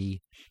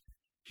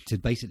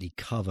basically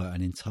cover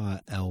an entire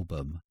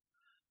album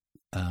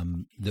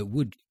that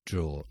would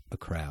draw a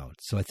crowd.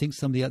 So I think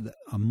some of the other,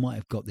 I might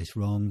have got this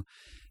wrong,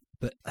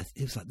 but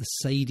it was like the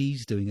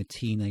Sadies doing a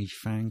Teenage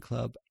Fan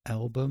Club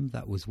album.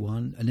 That was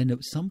one. And then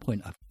at some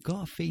point, I've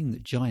got a feeling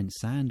that Giant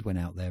Sand went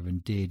out there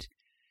and did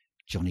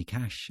Johnny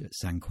Cash at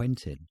San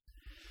Quentin.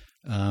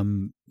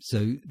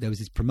 So there was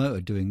this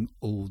promoter doing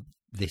all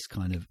this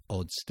kind of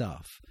odd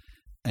stuff.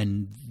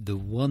 And the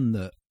one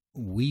that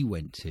we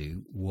went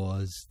to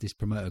was this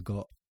promoter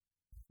got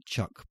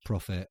Chuck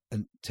Prophet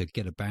and to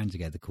get a band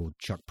together called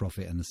Chuck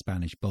Prophet and the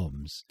Spanish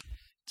Bombs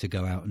to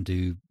go out and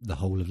do the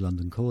whole of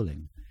London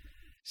Calling,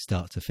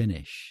 start to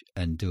finish,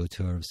 and do a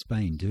tour of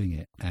Spain doing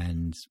it.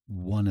 And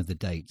one of the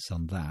dates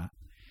on that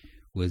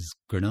was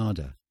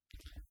Granada,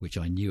 which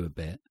I knew a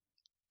bit.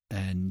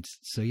 And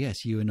so,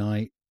 yes, you and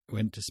I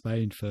went to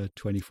Spain for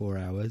 24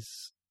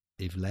 hours,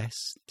 if less,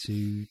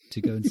 to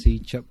go and see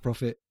Chuck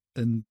Prophet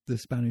and the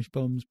Spanish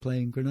Bombs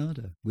playing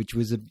Granada, which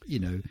was a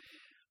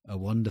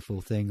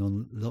wonderful thing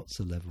on lots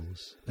of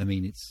levels. I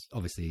mean, it's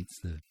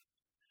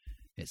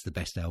the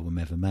best album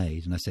ever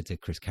made. And I said to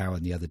Chris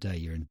Cowan the other day,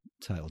 you're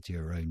entitled to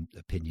your own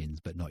opinions,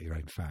 but not your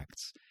own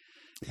facts.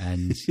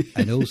 And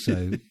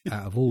also,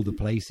 out of all the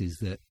places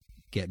that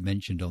get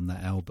mentioned on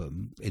that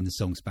album in the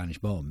song Spanish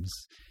Bombs,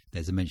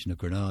 there's a mention of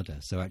Granada.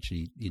 So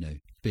actually,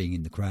 being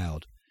in the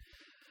crowd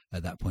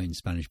at that point in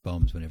Spanish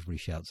Bombs, when everybody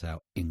shouts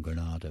out in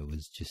Granada,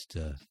 was just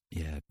a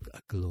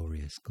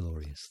glorious,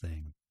 glorious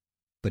thing.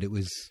 But it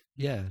was,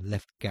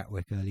 left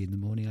Gatwick early in the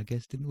morning, I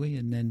guess, didn't we?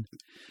 And then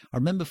I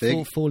remember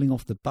falling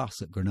off the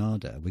bus at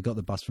Granada. We got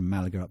the bus from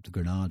Malaga up to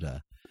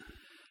Granada,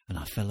 and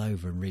I fell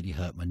over and really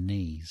hurt my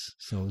knees.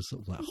 So I was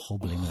sort of like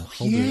hobbling a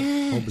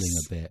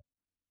bit.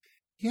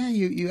 Yeah,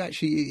 you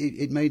actually,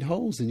 it made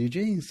holes in your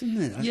jeans,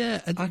 didn't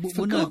it? I'd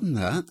forgotten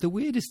that. The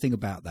weirdest thing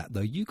about that,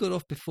 though, you got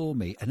off before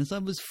me, and as I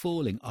was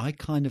falling, I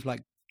kind of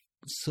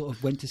sort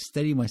of went to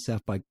steady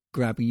myself by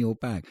grabbing your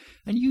bag,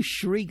 and you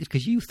shrieked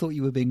because you thought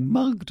you were being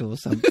mugged or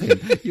something.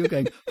 You were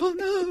going, "Oh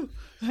no!"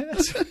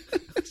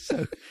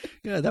 So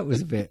that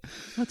was a bit.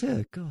 Oh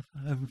dear God,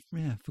 I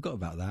forgot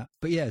about that.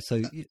 But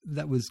so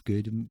that was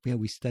good, and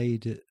we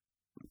stayed at.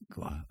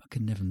 God, I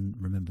can never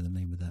remember the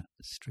name of that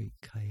street.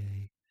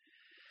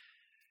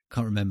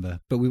 Can't remember,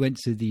 but we went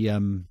to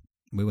the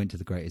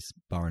greatest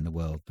bar in the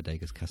world,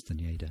 Bodegas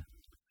Castañeda.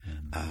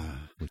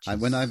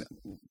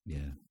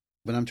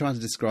 When I'm trying to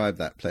describe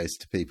that place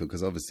to people,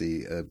 because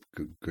obviously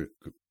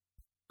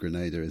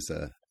Granada is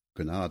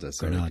Granada.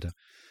 Sorry. Granada.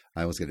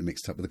 I always get it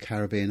mixed up with the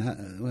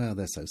Caribbean. Well,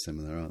 they're so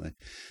similar, aren't they?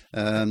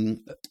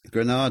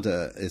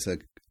 Granada is a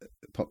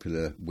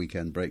popular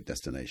weekend break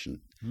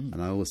destination,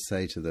 and I always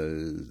say to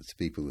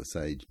people that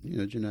say, do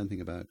you know anything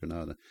about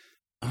Granada?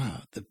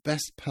 The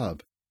best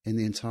pub in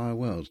the entire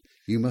world.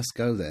 You must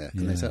go there.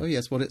 And they say, oh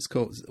yes,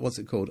 what's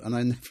it called? And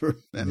I never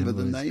remember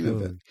the name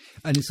of it.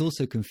 And it's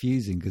also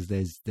confusing because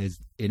there's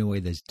in a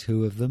way there's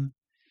two of them,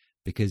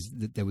 because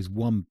there was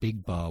one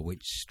big bar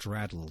which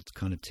straddled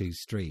kind of two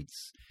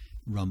streets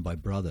run by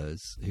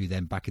brothers who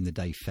then back in the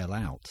day fell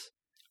out.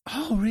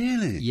 Oh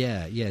really?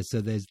 Yeah. So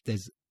there's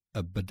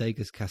a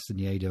Bodegas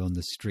Castañeda on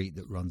the street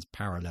that runs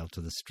parallel to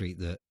the street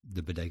that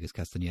the Bodegas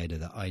Castañeda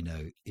that I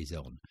know is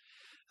on.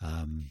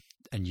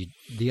 And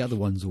the other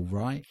one's all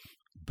right,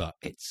 but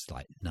it's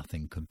like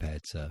nothing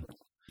compared to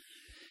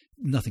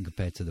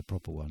the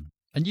proper one.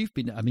 And you've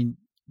been, I mean,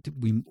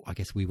 I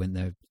guess we went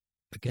there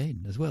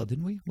again as well,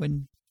 didn't we?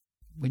 When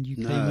you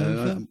came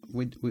over?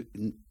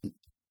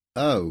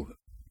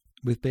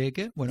 With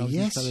Birgit when I was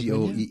in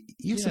California?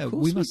 Yes, of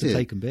course we must have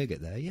taken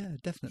Birgit there. Yeah,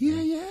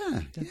 definitely.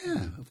 Yeah.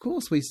 Of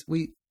course, we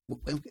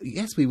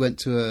went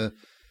to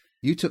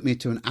You took me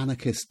to an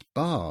anarchist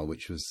bar,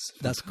 which was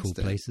fantastic. That's a cool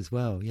place as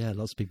well. Yeah,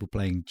 lots of people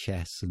playing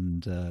chess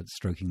and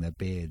stroking their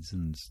beards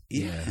and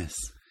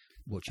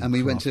watching. And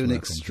we went to an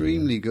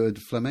extremely good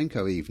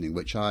flamenco evening,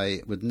 which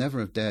I would never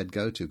have dared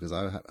go to because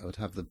I would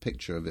have the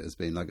picture of it as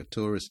being like a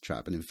tourist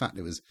trap, and in fact,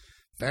 it was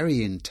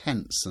very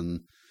intense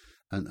and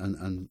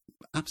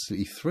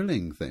absolutely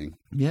thrilling thing.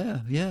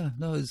 Yeah.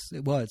 No, it's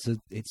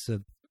a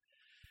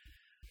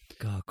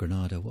God,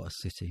 Granada, what a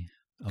city!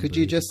 Could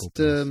you just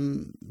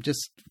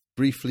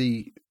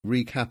briefly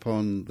recap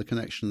on the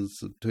connections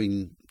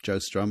between Joe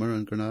Strummer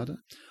and Granada?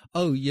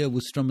 Oh yeah,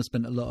 well, Strummer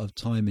spent a lot of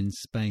time in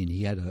Spain.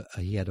 He had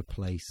a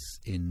place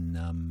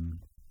in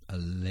a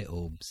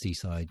little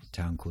seaside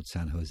town called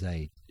San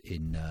Jose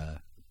in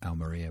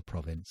Almeria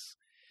province,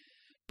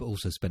 but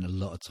also spent a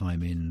lot of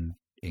time in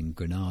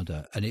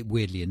Granada. And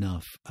weirdly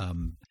enough,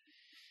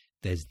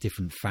 there's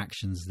different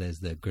factions. There's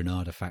the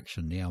Granada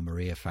faction, the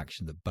Almeria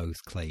faction, that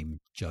both claim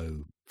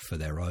Joe for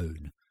their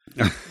own,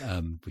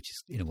 which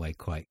is in a way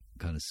quite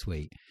kind of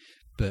sweet.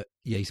 But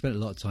yeah, he spent a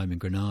lot of time in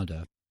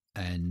Granada,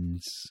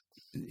 and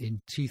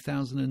in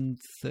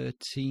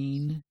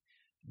 2013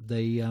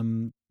 they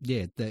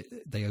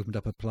opened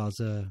up a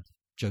Plaza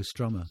Joe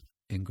Strummer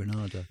in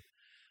Granada,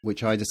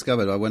 which I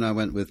discovered when I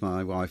went with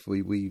my wife.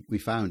 We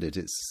found it.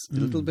 It's a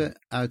little bit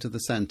out of the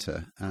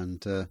centre,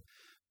 and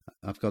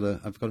I've got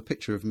a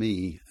picture of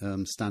me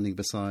standing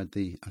beside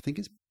I think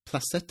it's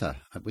Placeta,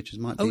 which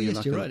might be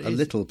a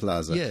little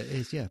plaza. Yeah, it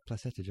is. Yeah,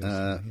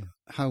 Placeta.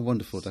 How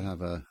wonderful to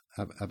have a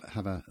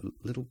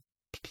little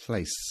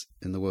place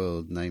in the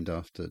world named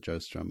after Joe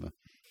Strummer.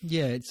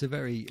 Yeah, it's a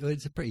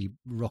pretty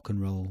rock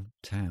and roll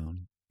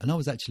town. And I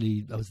was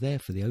there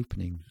for the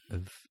opening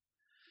of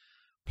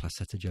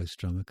Placetta Joe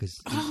Strummer, because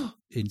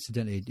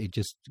incidentally, it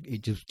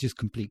just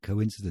complete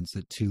coincidence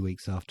that 2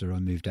 weeks after I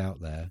moved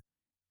out there,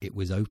 it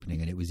was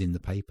opening and it was in the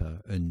paper,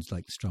 and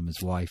like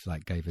Strummer's wife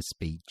like gave a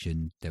speech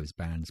and there was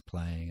bands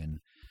playing and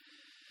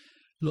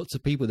lots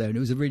of people there, and it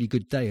was a really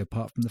good day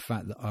apart from the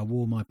fact that I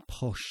wore my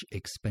posh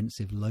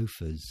expensive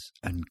loafers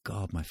and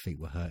God, my feet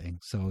were hurting.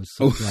 So I was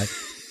sort of like,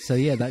 so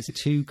yeah, that's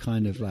two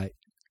kind of like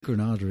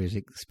Granada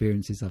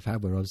experiences I've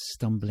had where I was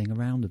stumbling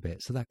around a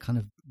bit. So that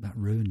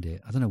ruined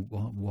it. I don't know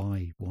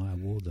why I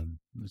wore them.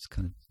 It was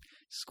kind of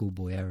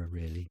schoolboy error,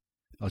 really.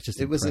 I was just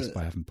impressed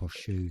by having posh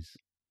shoes.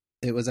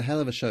 It was a hell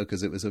of a show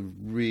because it was a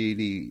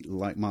really,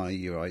 like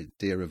your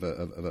idea of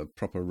a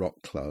proper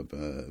rock club,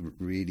 a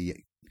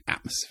really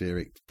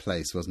atmospheric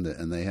place, wasn't it?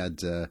 And they had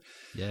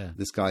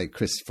this guy,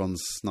 Chris von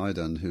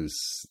Snydon, who's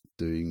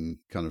doing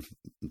kind of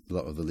a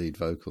lot of the lead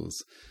vocals.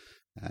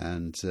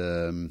 And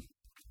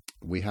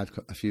we had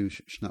a few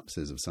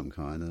schnapses of some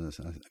kind,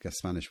 I guess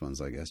Spanish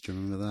ones, I guess. Do you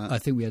remember that? I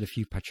think we had a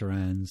few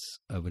Pacharans,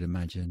 I would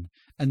imagine.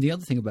 And the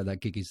other thing about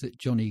that gig is that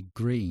Johnny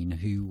Green,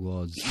 who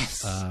was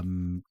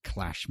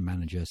Clash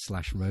manager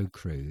 / road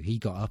crew, he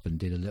got up and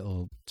did a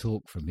little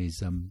talk from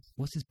his,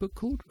 what's his book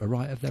called? A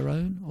Right of Their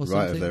Own or something?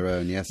 Right of Their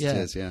Own, yes, it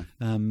is, yeah.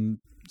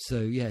 So,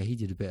 yeah, he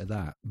did a bit of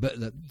that. But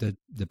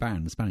the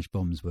band, the Spanish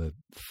Bombs, were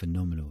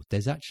phenomenal.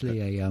 There's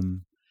actually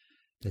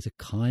there's a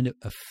kind of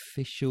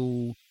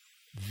official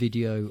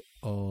video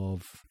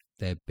of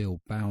their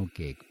Bilbao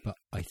gig, but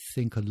I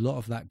think a lot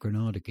of that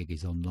Granada gig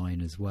is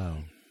online as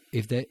well.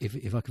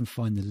 If I can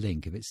find the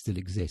link, if it still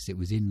exists, it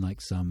was in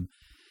like some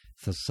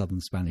Southern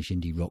Spanish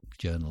indie rock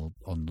journal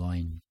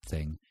online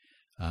thing.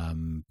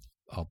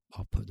 I'll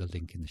put the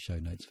link in the show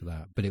notes for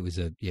that. But it was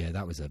it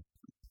was a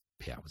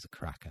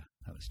cracker.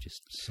 That was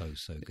just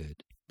so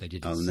good. They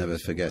did. I'll never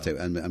forget it.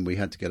 And we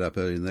had to get up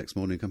early the next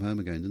morning and come home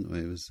again, didn't we?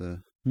 It was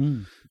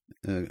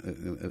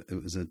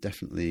it was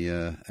definitely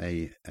a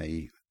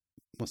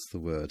what's the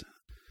word?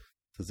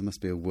 There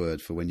must be a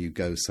word for when you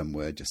go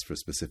somewhere just for a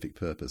specific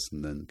purpose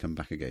and then come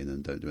back again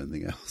and don't do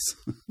anything else.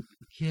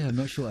 Yeah, I'm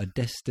not sure. A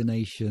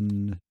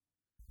destination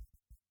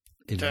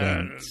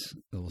event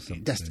or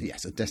something.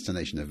 Yes, a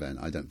destination event.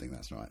 I don't think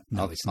that's right.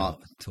 No, it's not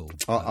at all.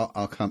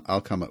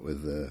 I'll come up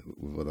with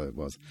what it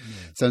was.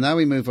 Yeah. So now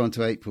we move on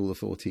to April the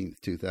 14th,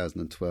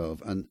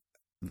 2012, and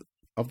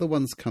of the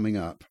ones coming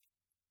up,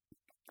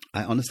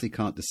 I honestly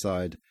can't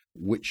decide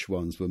which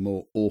ones were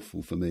more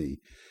awful for me,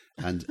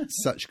 and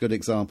such good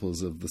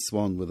examples of the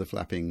swan with the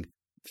flapping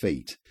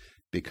feet,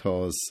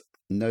 because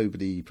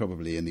nobody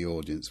probably in the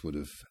audience would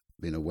have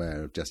been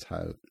aware of just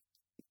how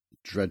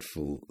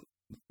dreadful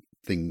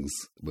things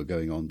were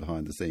going on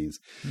behind the scenes,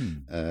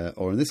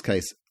 or in this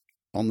case,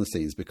 on the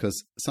scenes,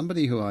 because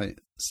somebody who I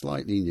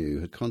slightly knew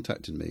had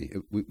contacted me.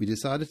 We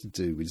decided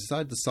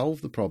to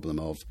solve the problem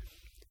of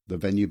the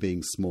venue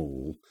being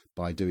small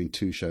by doing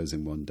 2 shows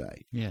in one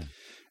day. Yeah.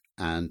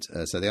 And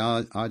so the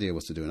idea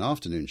was to do an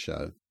afternoon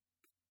show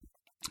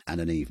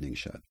and an evening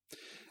show.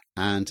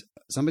 And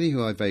somebody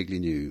who I vaguely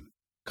knew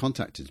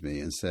contacted me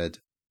and said,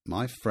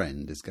 my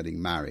friend is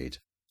getting married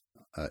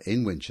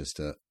in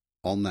Winchester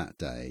on that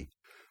day,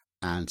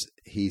 and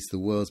he's the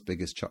world's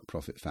biggest Chuck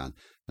Prophet fan.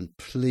 And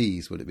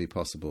please, would it be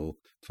possible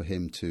for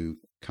him to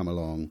come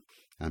along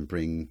and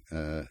bring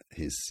all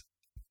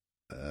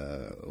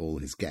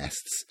his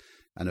guests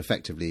and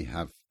effectively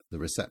have the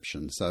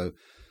reception? So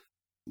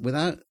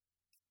without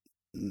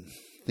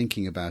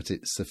thinking about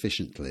it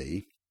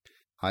sufficiently,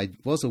 I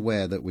was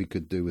aware that we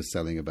could do with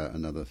selling about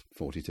another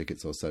 40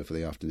 tickets or so for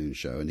the afternoon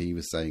show. And he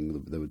was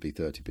saying there would be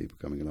 30 people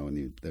coming along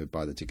and they would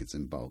buy the tickets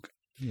in bulk.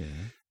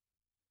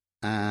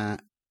 Yeah.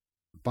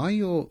 By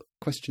your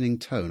questioning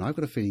tone, I've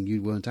got a feeling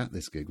you weren't at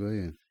this gig, were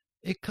you?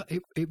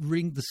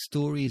 The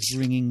story is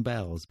ringing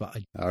bells, but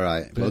all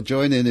right. Well,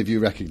 join in if you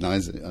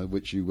recognise it,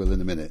 which you will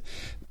in a minute.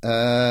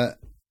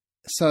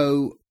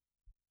 So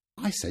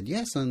I said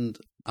yes, and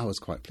I was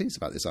quite pleased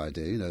about this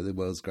idea. You know, the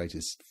world's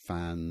greatest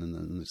fan,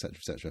 and et cetera,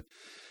 et cetera.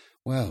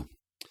 Well,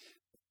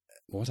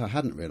 what I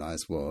hadn't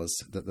realised was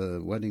that the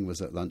wedding was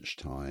at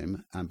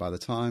lunchtime, and by the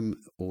time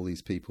all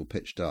these people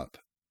pitched up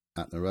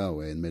at the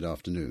railway in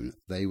mid-afternoon,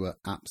 they were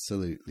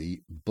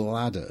absolutely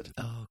bladdered.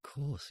 Oh, of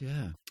course,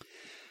 yeah.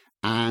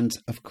 And,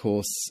 of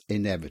course,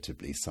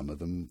 inevitably, some of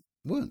them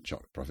weren't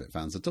Chuck Prophet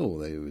fans at all.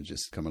 They would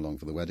just come along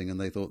for the wedding and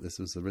they thought this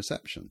was a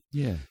reception.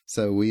 Yeah.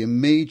 So we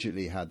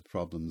immediately had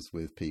problems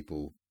with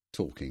people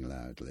talking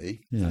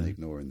loudly and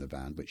ignoring the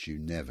band, which you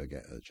never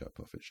get at a Chuck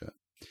Prophet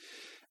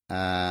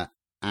show.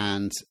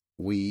 And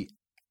we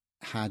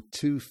had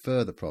 2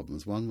 further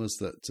problems. One was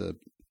that,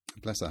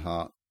 bless her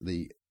heart,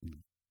 the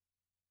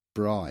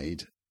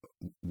bride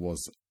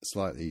was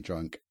slightly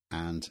drunk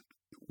and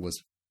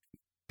was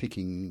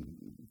picking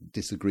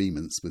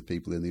disagreements with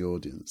people in the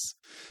audience,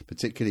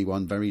 particularly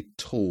one very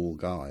tall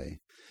guy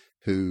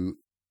who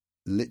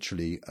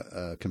literally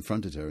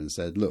confronted her and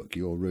said, look,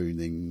 you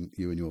and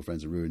your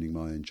friends are ruining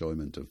my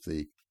enjoyment of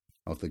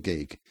the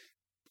gig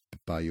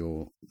by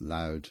your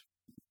loud,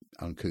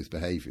 uncouth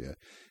behaviour.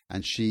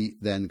 And she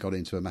then got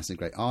into a massive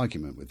great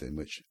argument with him,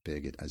 which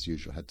Birgit, as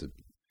usual, had to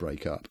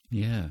break up.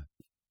 Yeah.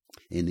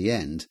 in the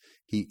end,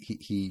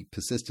 he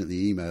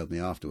persistently emailed me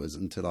afterwards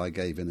until I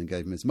gave in and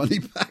gave him his money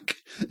back,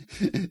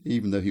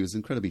 even though he was an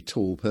incredibly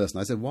tall person.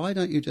 I said, why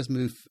don't you just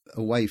move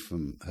away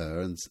from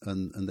her and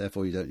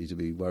therefore you don't need to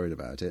be worried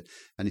about it?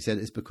 And he said,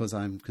 it's because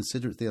I'm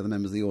considerate of the other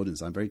members of the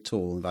audience. I'm very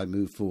tall, and if I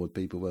move forward,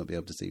 people won't be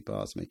able to see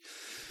past me.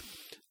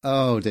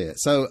 Oh, dear.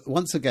 So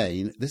once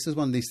again, this is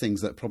one of these things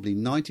that probably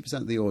 90%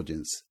 of the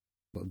audience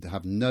would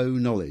have no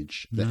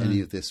knowledge that any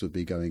of this would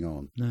be going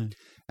on. No.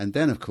 And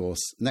then, of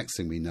course, next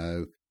thing we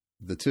know,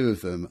 the two of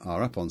them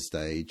are up on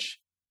stage,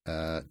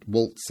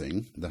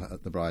 waltzing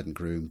the bride and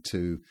groom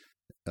to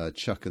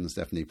Chuck and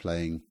Stephanie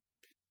playing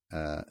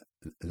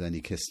Then He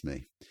Kissed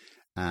Me.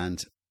 And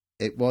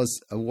it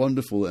was a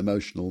wonderful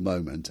emotional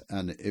moment,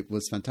 and it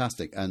was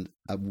fantastic. And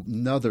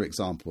another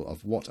example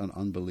of what an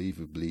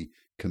unbelievably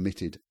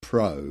committed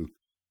pro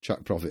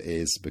Chuck Prophet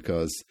is,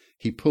 because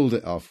he pulled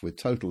it off with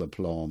total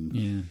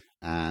aplomb,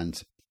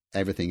 and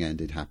everything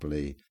ended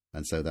happily.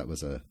 And so that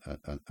was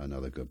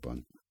another good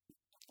one.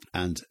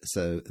 And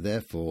so,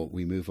 therefore,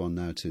 we move on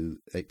now to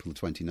April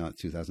 29th,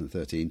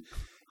 2013.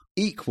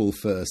 Equal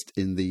first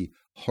in the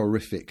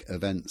horrific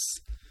events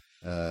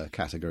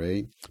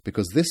category,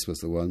 because this was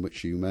the one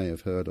which you may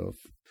have heard of.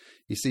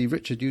 You see,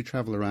 Richard, you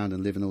travel around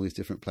and live in all these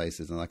different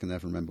places, and I can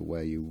never remember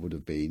where you would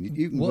have been.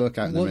 You can work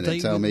out in a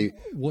minute. Tell me,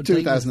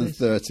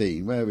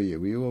 2013, where were you?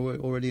 Were you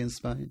already in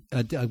Spain?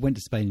 I went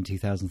to Spain in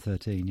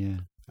 2013, yeah.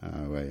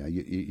 Oh, well, yeah.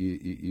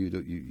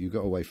 You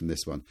got away from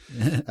this one.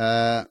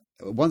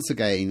 Once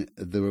again,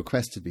 the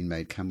request had been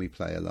made, can we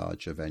play a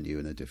larger venue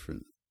in a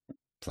different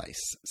place?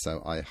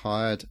 So I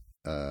hired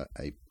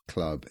a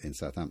club in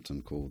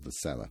Southampton called The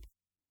Cellar,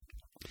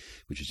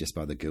 which is just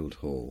by the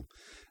Guildhall.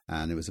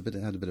 And it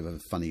had a bit of a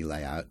funny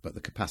layout, but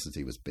the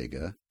capacity was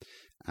bigger.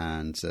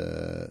 And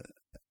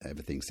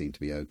everything seemed to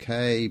be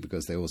okay,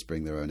 because they always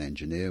bring their own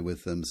engineer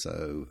with them.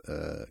 So,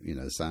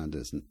 sound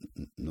is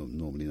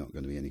normally not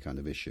going to be any kind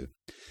of issue.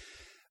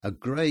 A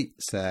great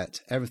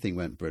set. Everything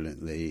went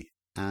brilliantly.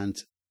 And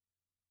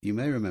you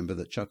may remember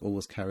that Chuck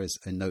always carries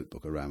a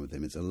notebook around with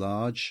him. It's a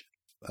large,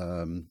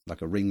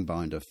 like a ring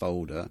binder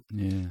folder.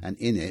 Yeah. And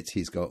in it,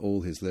 he's got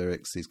all his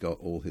lyrics. He's got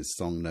all his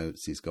song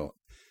notes. He's got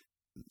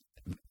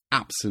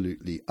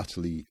absolutely,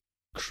 utterly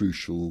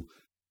crucial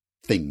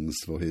things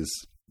for his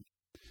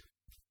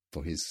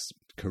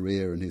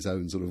career and his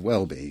own sort of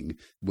well-being,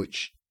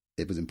 which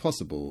it was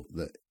unthinkable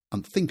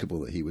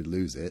that he would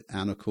lose it.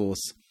 And of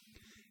course,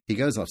 he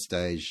goes off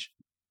stage,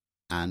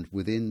 and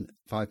within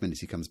 5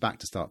 minutes he comes back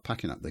to start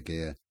packing up the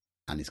gear,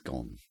 and it's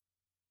gone.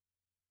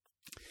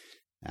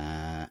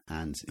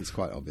 And it's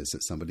quite obvious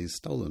that somebody's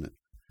stolen it.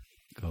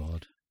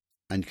 God.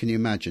 And can you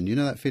imagine,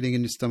 that feeling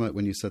in your stomach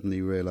when you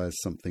suddenly realise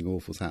something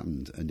awful's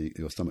happened, and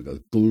your stomach goes,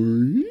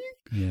 boing?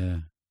 Yeah.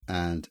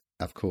 And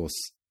of course,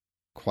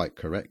 quite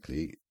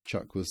correctly,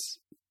 Chuck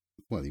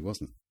he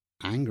wasn't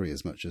angry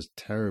as much as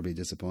terribly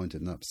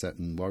disappointed and upset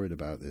and worried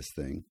about this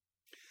thing.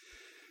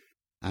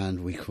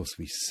 And we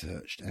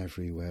searched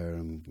everywhere.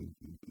 And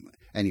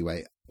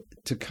anyway,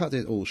 to cut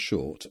it all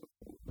short,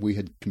 we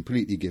had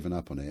completely given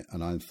up on it.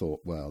 And I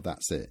thought, well,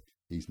 that's it.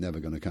 He's never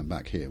going to come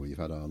back here. We've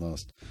had our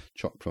last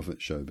Chuck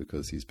Prophet show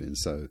because he's been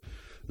so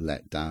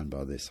let down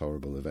by this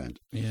horrible event.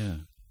 Yeah.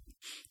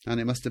 And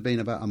it must have been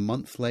about a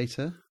month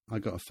later, I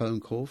got a phone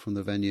call from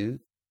the venue,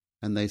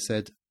 and they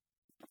said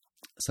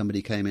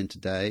somebody came in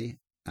today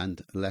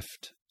and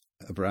left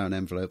a brown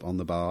envelope on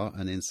the bar,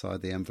 and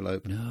inside the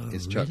envelope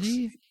is Chuck's.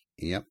 Really?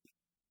 Yep.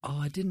 Oh,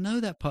 I didn't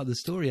know that part of the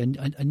story.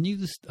 I knew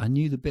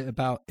the bit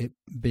about it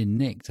being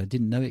nicked. I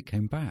didn't know it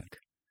came back.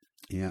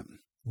 Yeah.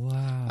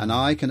 Wow. And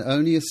I can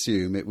only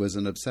assume it was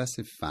an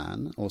obsessive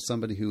fan or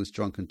somebody who was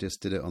drunk and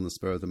just did it on the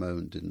spur of the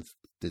moment,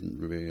 didn't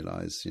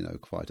realise,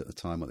 quite at the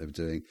time what they were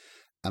doing.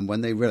 And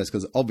when they realised,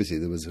 because obviously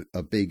there was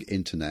a big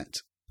internet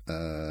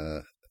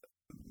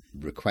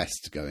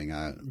request going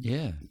out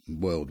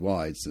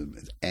worldwide, so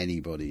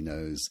anybody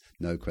knows,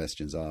 no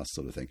questions asked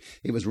sort of thing.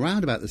 It was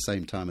round about the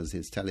same time as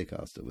his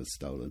Telecaster was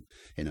stolen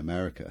in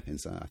America,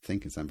 I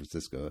think in San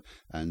Francisco.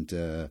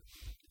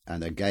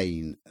 And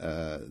again,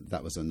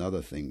 that was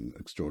another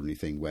extraordinary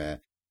thing,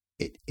 where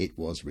it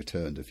was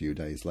returned a few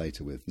days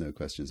later with no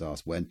questions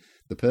asked, when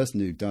the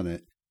person who'd done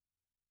it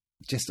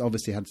just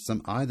obviously had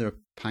either a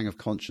pang of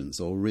conscience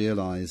or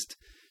realised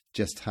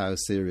just how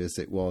serious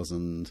it was.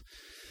 And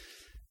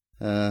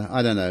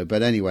I don't know.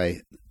 But anyway,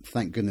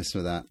 thank goodness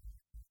for that.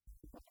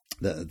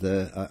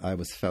 I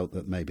felt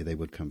that maybe they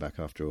would come back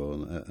after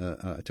all.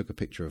 I took a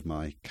picture of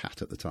my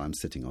cat at the time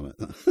sitting on it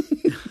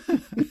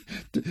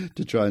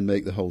to try and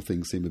make the whole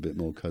thing seem a bit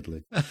more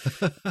cuddly.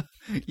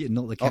 Yeah,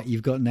 not the cat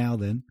you've got now,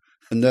 then.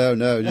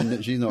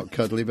 No, she's not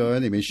cuddly by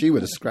any means. She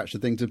would have scratched the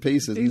thing to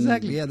pieces.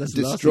 Exactly, yeah, that's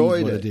the last thing you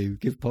want to do.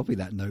 Give Poppy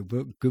that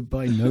notebook.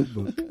 Goodbye,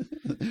 notebook.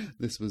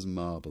 This was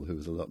Marble, who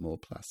was a lot more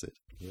placid.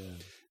 Yeah.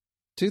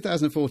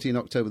 2014,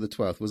 October the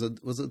 12th,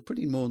 was a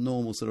pretty more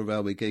normal sort of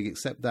railway gig,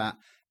 except that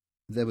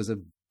there was a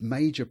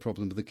major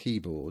problem with the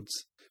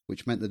keyboards,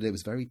 which meant that it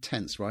was very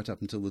tense right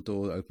up until the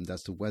door opened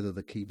as to whether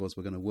the keyboards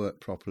were going to work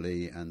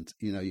properly. And,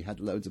 you know, you had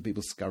loads of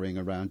people scurrying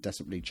around,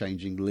 desperately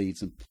changing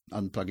leads and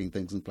unplugging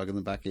things and plugging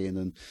them back in.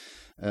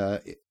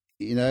 And,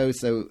 you know,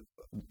 so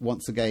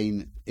once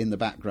again, in the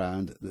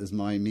background, there's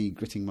me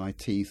gritting my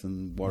teeth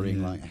and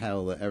worrying like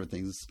hell that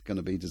everything's going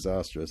to be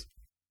disastrous.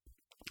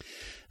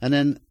 And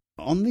then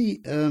on the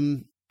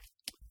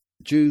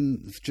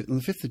on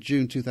the 5th of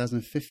June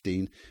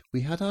 2015,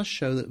 we had our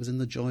show that was in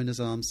the Joiners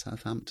Arms,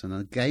 Southampton.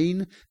 And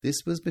again, this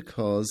was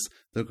because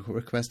the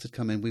request had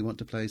come in, we want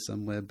to play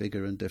somewhere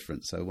bigger and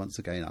different. So once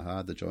again, I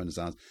hired the Joiners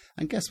Arms.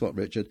 And guess what,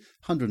 Richard?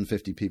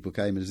 150 people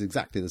came. It was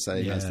exactly the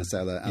same as the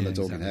Cellar and the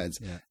Talking Heads.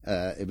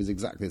 Yeah. It was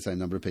exactly the same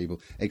number of people,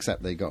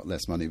 except they got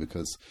less money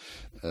because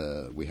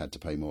we had to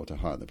pay more to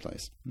hire the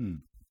place.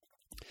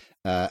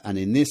 And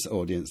in this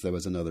audience, there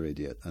was another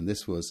idiot. And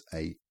this was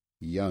a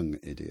young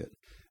idiot.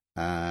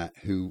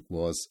 Who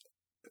was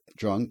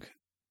drunk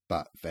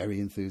but very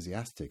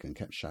enthusiastic and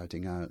kept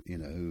shouting out, you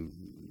know,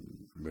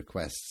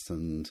 requests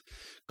and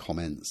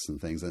comments and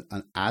things.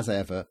 And as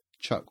ever,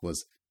 Chuck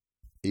was,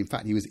 in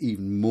fact, he was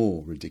even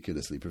more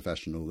ridiculously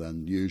professional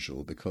than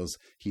usual because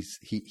he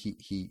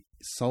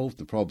solved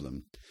the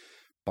problem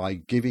by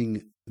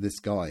giving this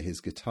guy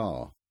his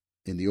guitar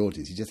in the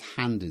audience. He just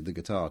handed the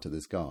guitar to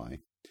this guy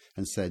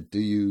and said, do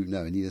you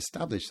know? And he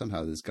established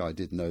somehow this guy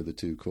did know the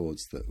 2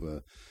 chords that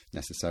were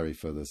necessary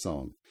for the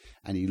song.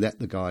 And he let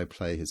the guy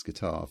play his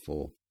guitar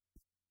for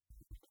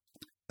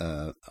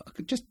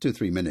just 2 or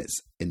 3 minutes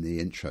in the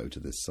intro to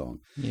this song.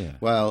 Yeah.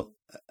 Well,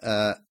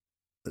 that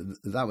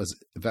was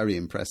very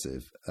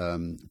impressive,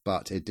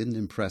 but it didn't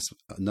impress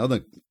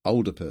another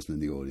older person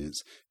in the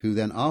audience who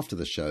then, after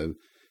the show,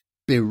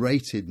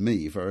 berated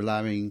me for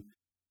allowing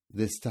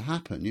this to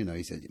happen. You know,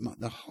 he said,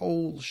 the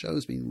whole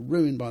show's been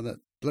ruined by that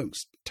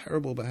bloke's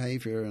terrible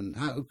behaviour, and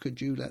how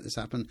could you let this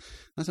happen?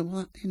 I said,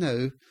 well, you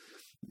know,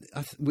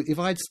 if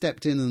I'd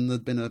stepped in and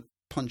there'd been a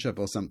punch-up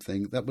or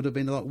something, that would have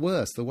been a lot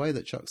worse. The way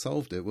that Chuck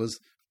solved it was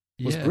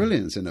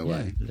brilliant in a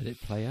way. Let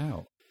it play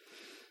out.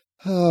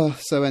 Oh,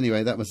 so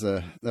anyway, that was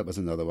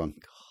another one.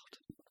 God.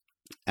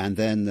 And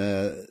then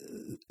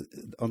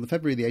on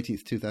February the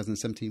 18th,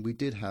 2017, we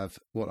did have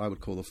what I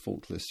would call a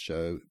faultless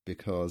show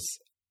because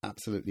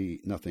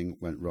absolutely nothing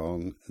went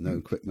wrong. No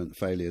equipment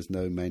failures,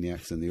 no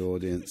maniacs in the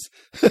audience.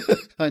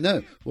 I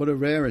know, what a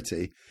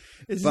rarity.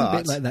 It's a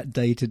bit like that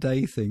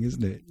day-to-day thing,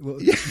 isn't it?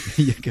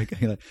 You're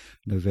going like,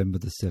 November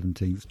the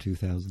 17th,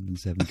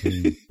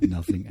 2017,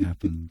 nothing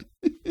happened.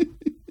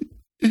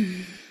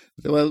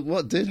 Well,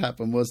 what did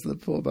happen was the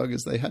poor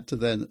buggers, they had to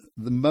then,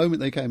 the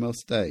moment they came off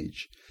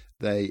stage,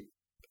 they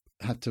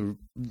had to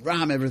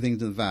ram everything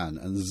into the van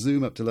and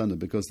zoom up to London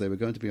because they were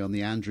going to be on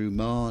the Andrew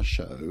Marr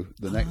show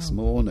the next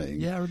morning.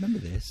 Yeah, I remember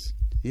this.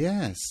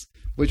 Yes,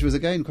 which was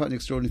again quite an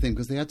extraordinary thing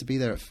because they had to be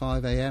there at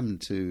 5 a.m.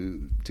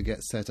 to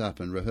get set up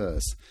and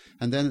rehearse.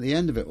 And then at the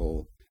end of it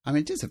all, I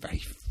mean, it is a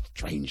very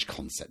strange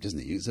concept,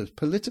 isn't it? It's a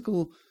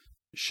political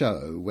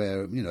show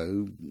where, you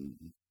know,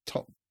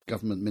 top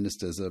government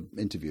ministers are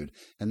interviewed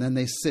and then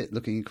they sit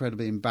looking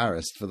incredibly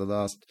embarrassed for the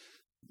last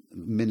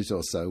minute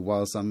or so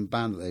while some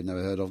band that they've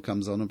never heard of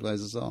comes on and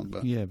plays a song.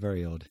 But yeah,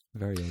 very odd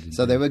indeed.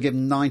 So they were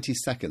given 90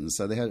 seconds,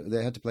 so they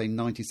had to play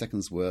 90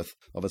 seconds worth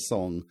of a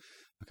song.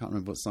 I can't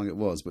remember what song it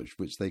was,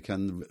 which they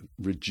can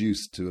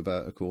reduce to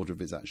about a quarter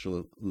of its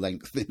actual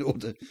length in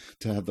order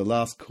to have the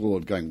last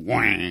chord going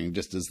whang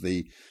just as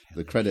the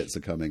credits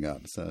are coming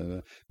up.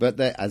 So but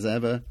they're as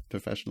ever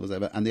professional as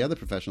ever. And the other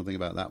professional thing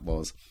about that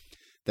was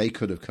they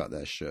could have cut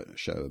their show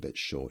a bit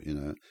short, you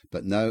know.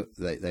 But no,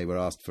 they were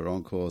asked for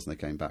encores and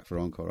they came back for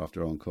encore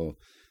after encore.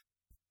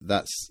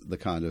 That's the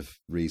kind of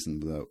reason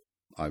that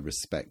I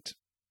respect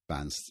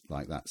bands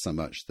like that so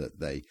much,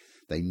 that they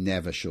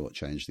never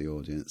shortchange the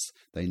audience.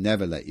 They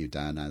never let you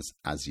down,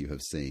 as you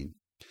have seen.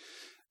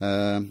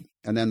 And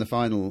then the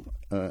final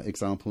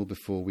example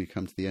before we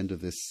come to the end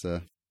of this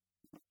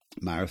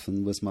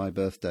marathon was my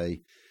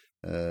birthday,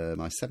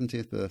 my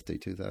 70th birthday,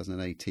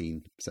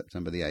 2018,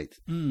 September the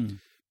 8th.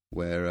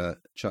 Where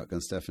Chuck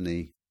and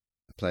Stephanie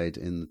played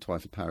in the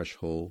Twyford Parish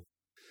Hall.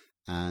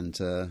 And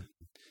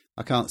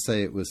I can't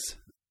say it was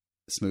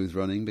smooth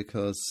running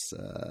because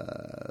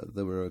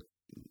it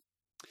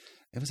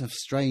was a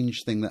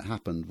strange thing that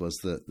happened was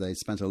that they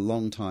spent a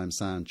long time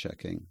sound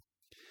checking.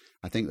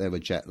 I think they were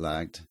jet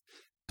lagged.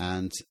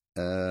 And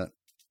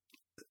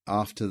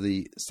after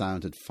the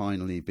sound had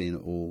finally been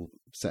all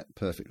set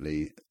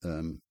perfectly,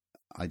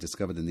 I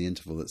discovered in the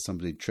interval that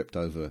somebody tripped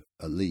over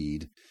a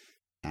lead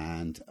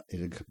and it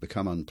had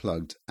become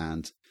unplugged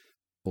and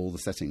all the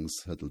settings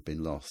had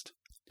been lost.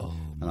 Oh,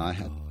 my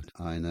God.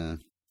 I know.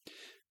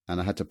 And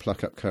I had to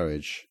pluck up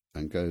courage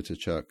and go to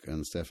Chuck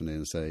and Stephanie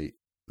and say,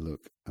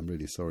 look, I'm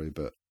really sorry,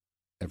 but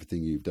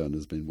everything you've done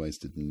has been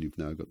wasted and you've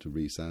now got to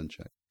re-sound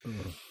check.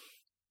 Oh.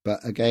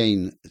 But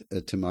again,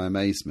 to my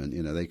amazement,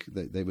 you know,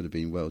 they would have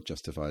been well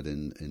justified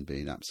in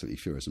being absolutely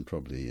furious, and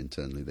probably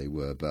internally they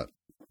were, but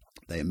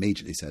they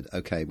immediately said,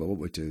 okay, well, what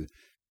we'll do,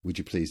 would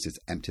you please just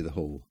empty the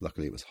hall?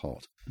 Luckily, it was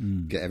hot.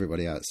 Get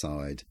everybody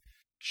outside.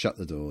 shut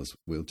the doors,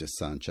 we'll just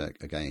sound check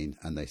again.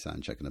 And they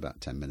sound check in about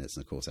 10 minutes.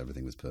 And of course,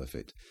 everything was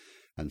perfect.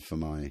 And for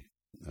my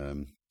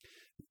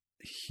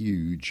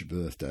huge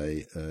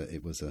birthday,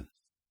 it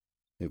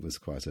was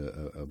quite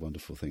a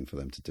wonderful thing for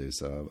them to do.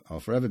 So I'll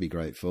forever be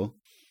grateful.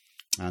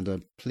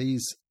 And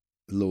please,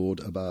 Lord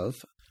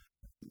above,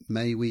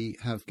 may we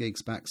have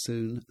gigs back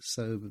soon.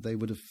 So they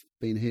would have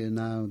been here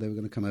now. They were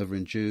going to come over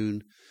in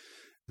June.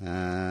 We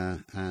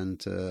were going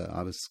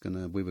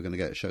to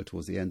get a show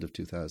towards the end of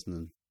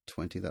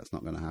 2020. That's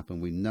not going to happen.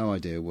 We've no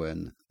idea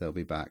when they'll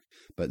be back.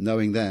 But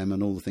knowing them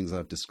and all the things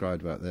I've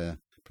described about their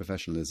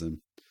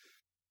professionalism,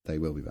 they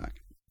will be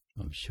back.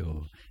 I'm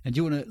sure. And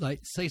do you want to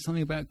say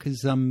something about,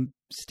 because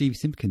Steve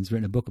Simpkins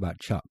written a book about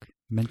Chuck?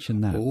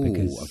 Mention that. Oh,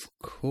 because... of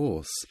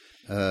course.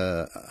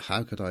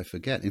 How could I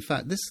forget? In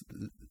fact,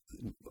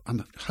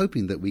 I'm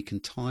hoping that we can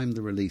time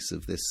the release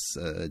of this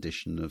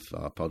edition of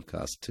our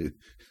podcast to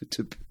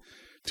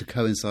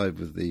coincide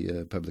with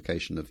the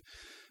publication of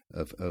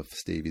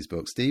Stevie's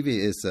book.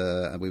 Stevie is,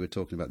 we were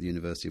talking about the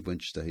University of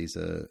Winchester. He's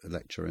a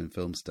lecturer in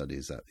film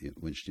studies at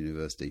Winchester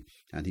University,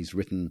 and he's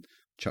written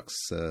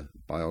Chuck's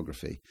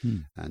biography,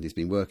 and he's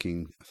been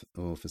working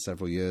for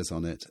several years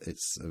on it.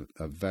 It's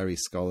a very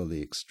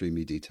scholarly,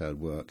 extremely detailed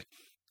work.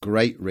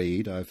 Great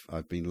read.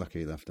 I've been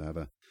lucky enough to have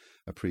a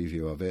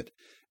preview of it,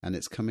 and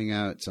it's coming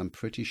out, I'm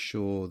pretty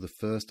sure, the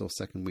first or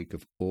second week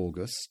of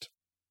August.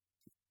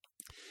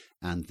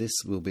 And this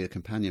will be a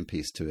companion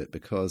piece to it,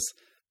 because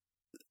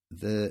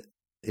there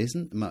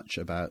isn't much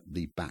about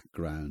the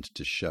background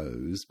to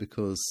shows,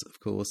 because, of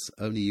course,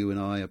 only you and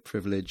I are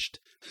privileged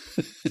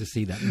to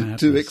see that madness,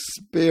 to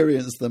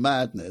experience the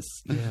madness.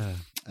 Yeah.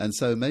 And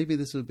so maybe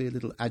this will be a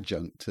little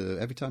adjunct to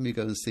every time you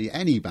go and see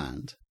any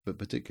band, but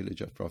particularly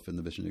Jeff Proff and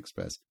the Vision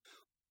Express,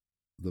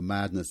 the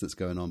madness that's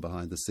going on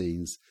behind the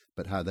scenes,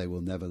 but how they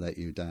will never let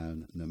you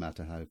down, no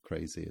matter how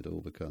crazy it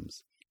all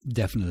becomes.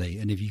 Definitely.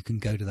 And if you can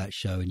go to that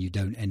show and you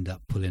don't end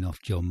up pulling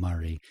off John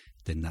Murray,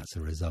 then that's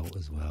a result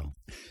as well.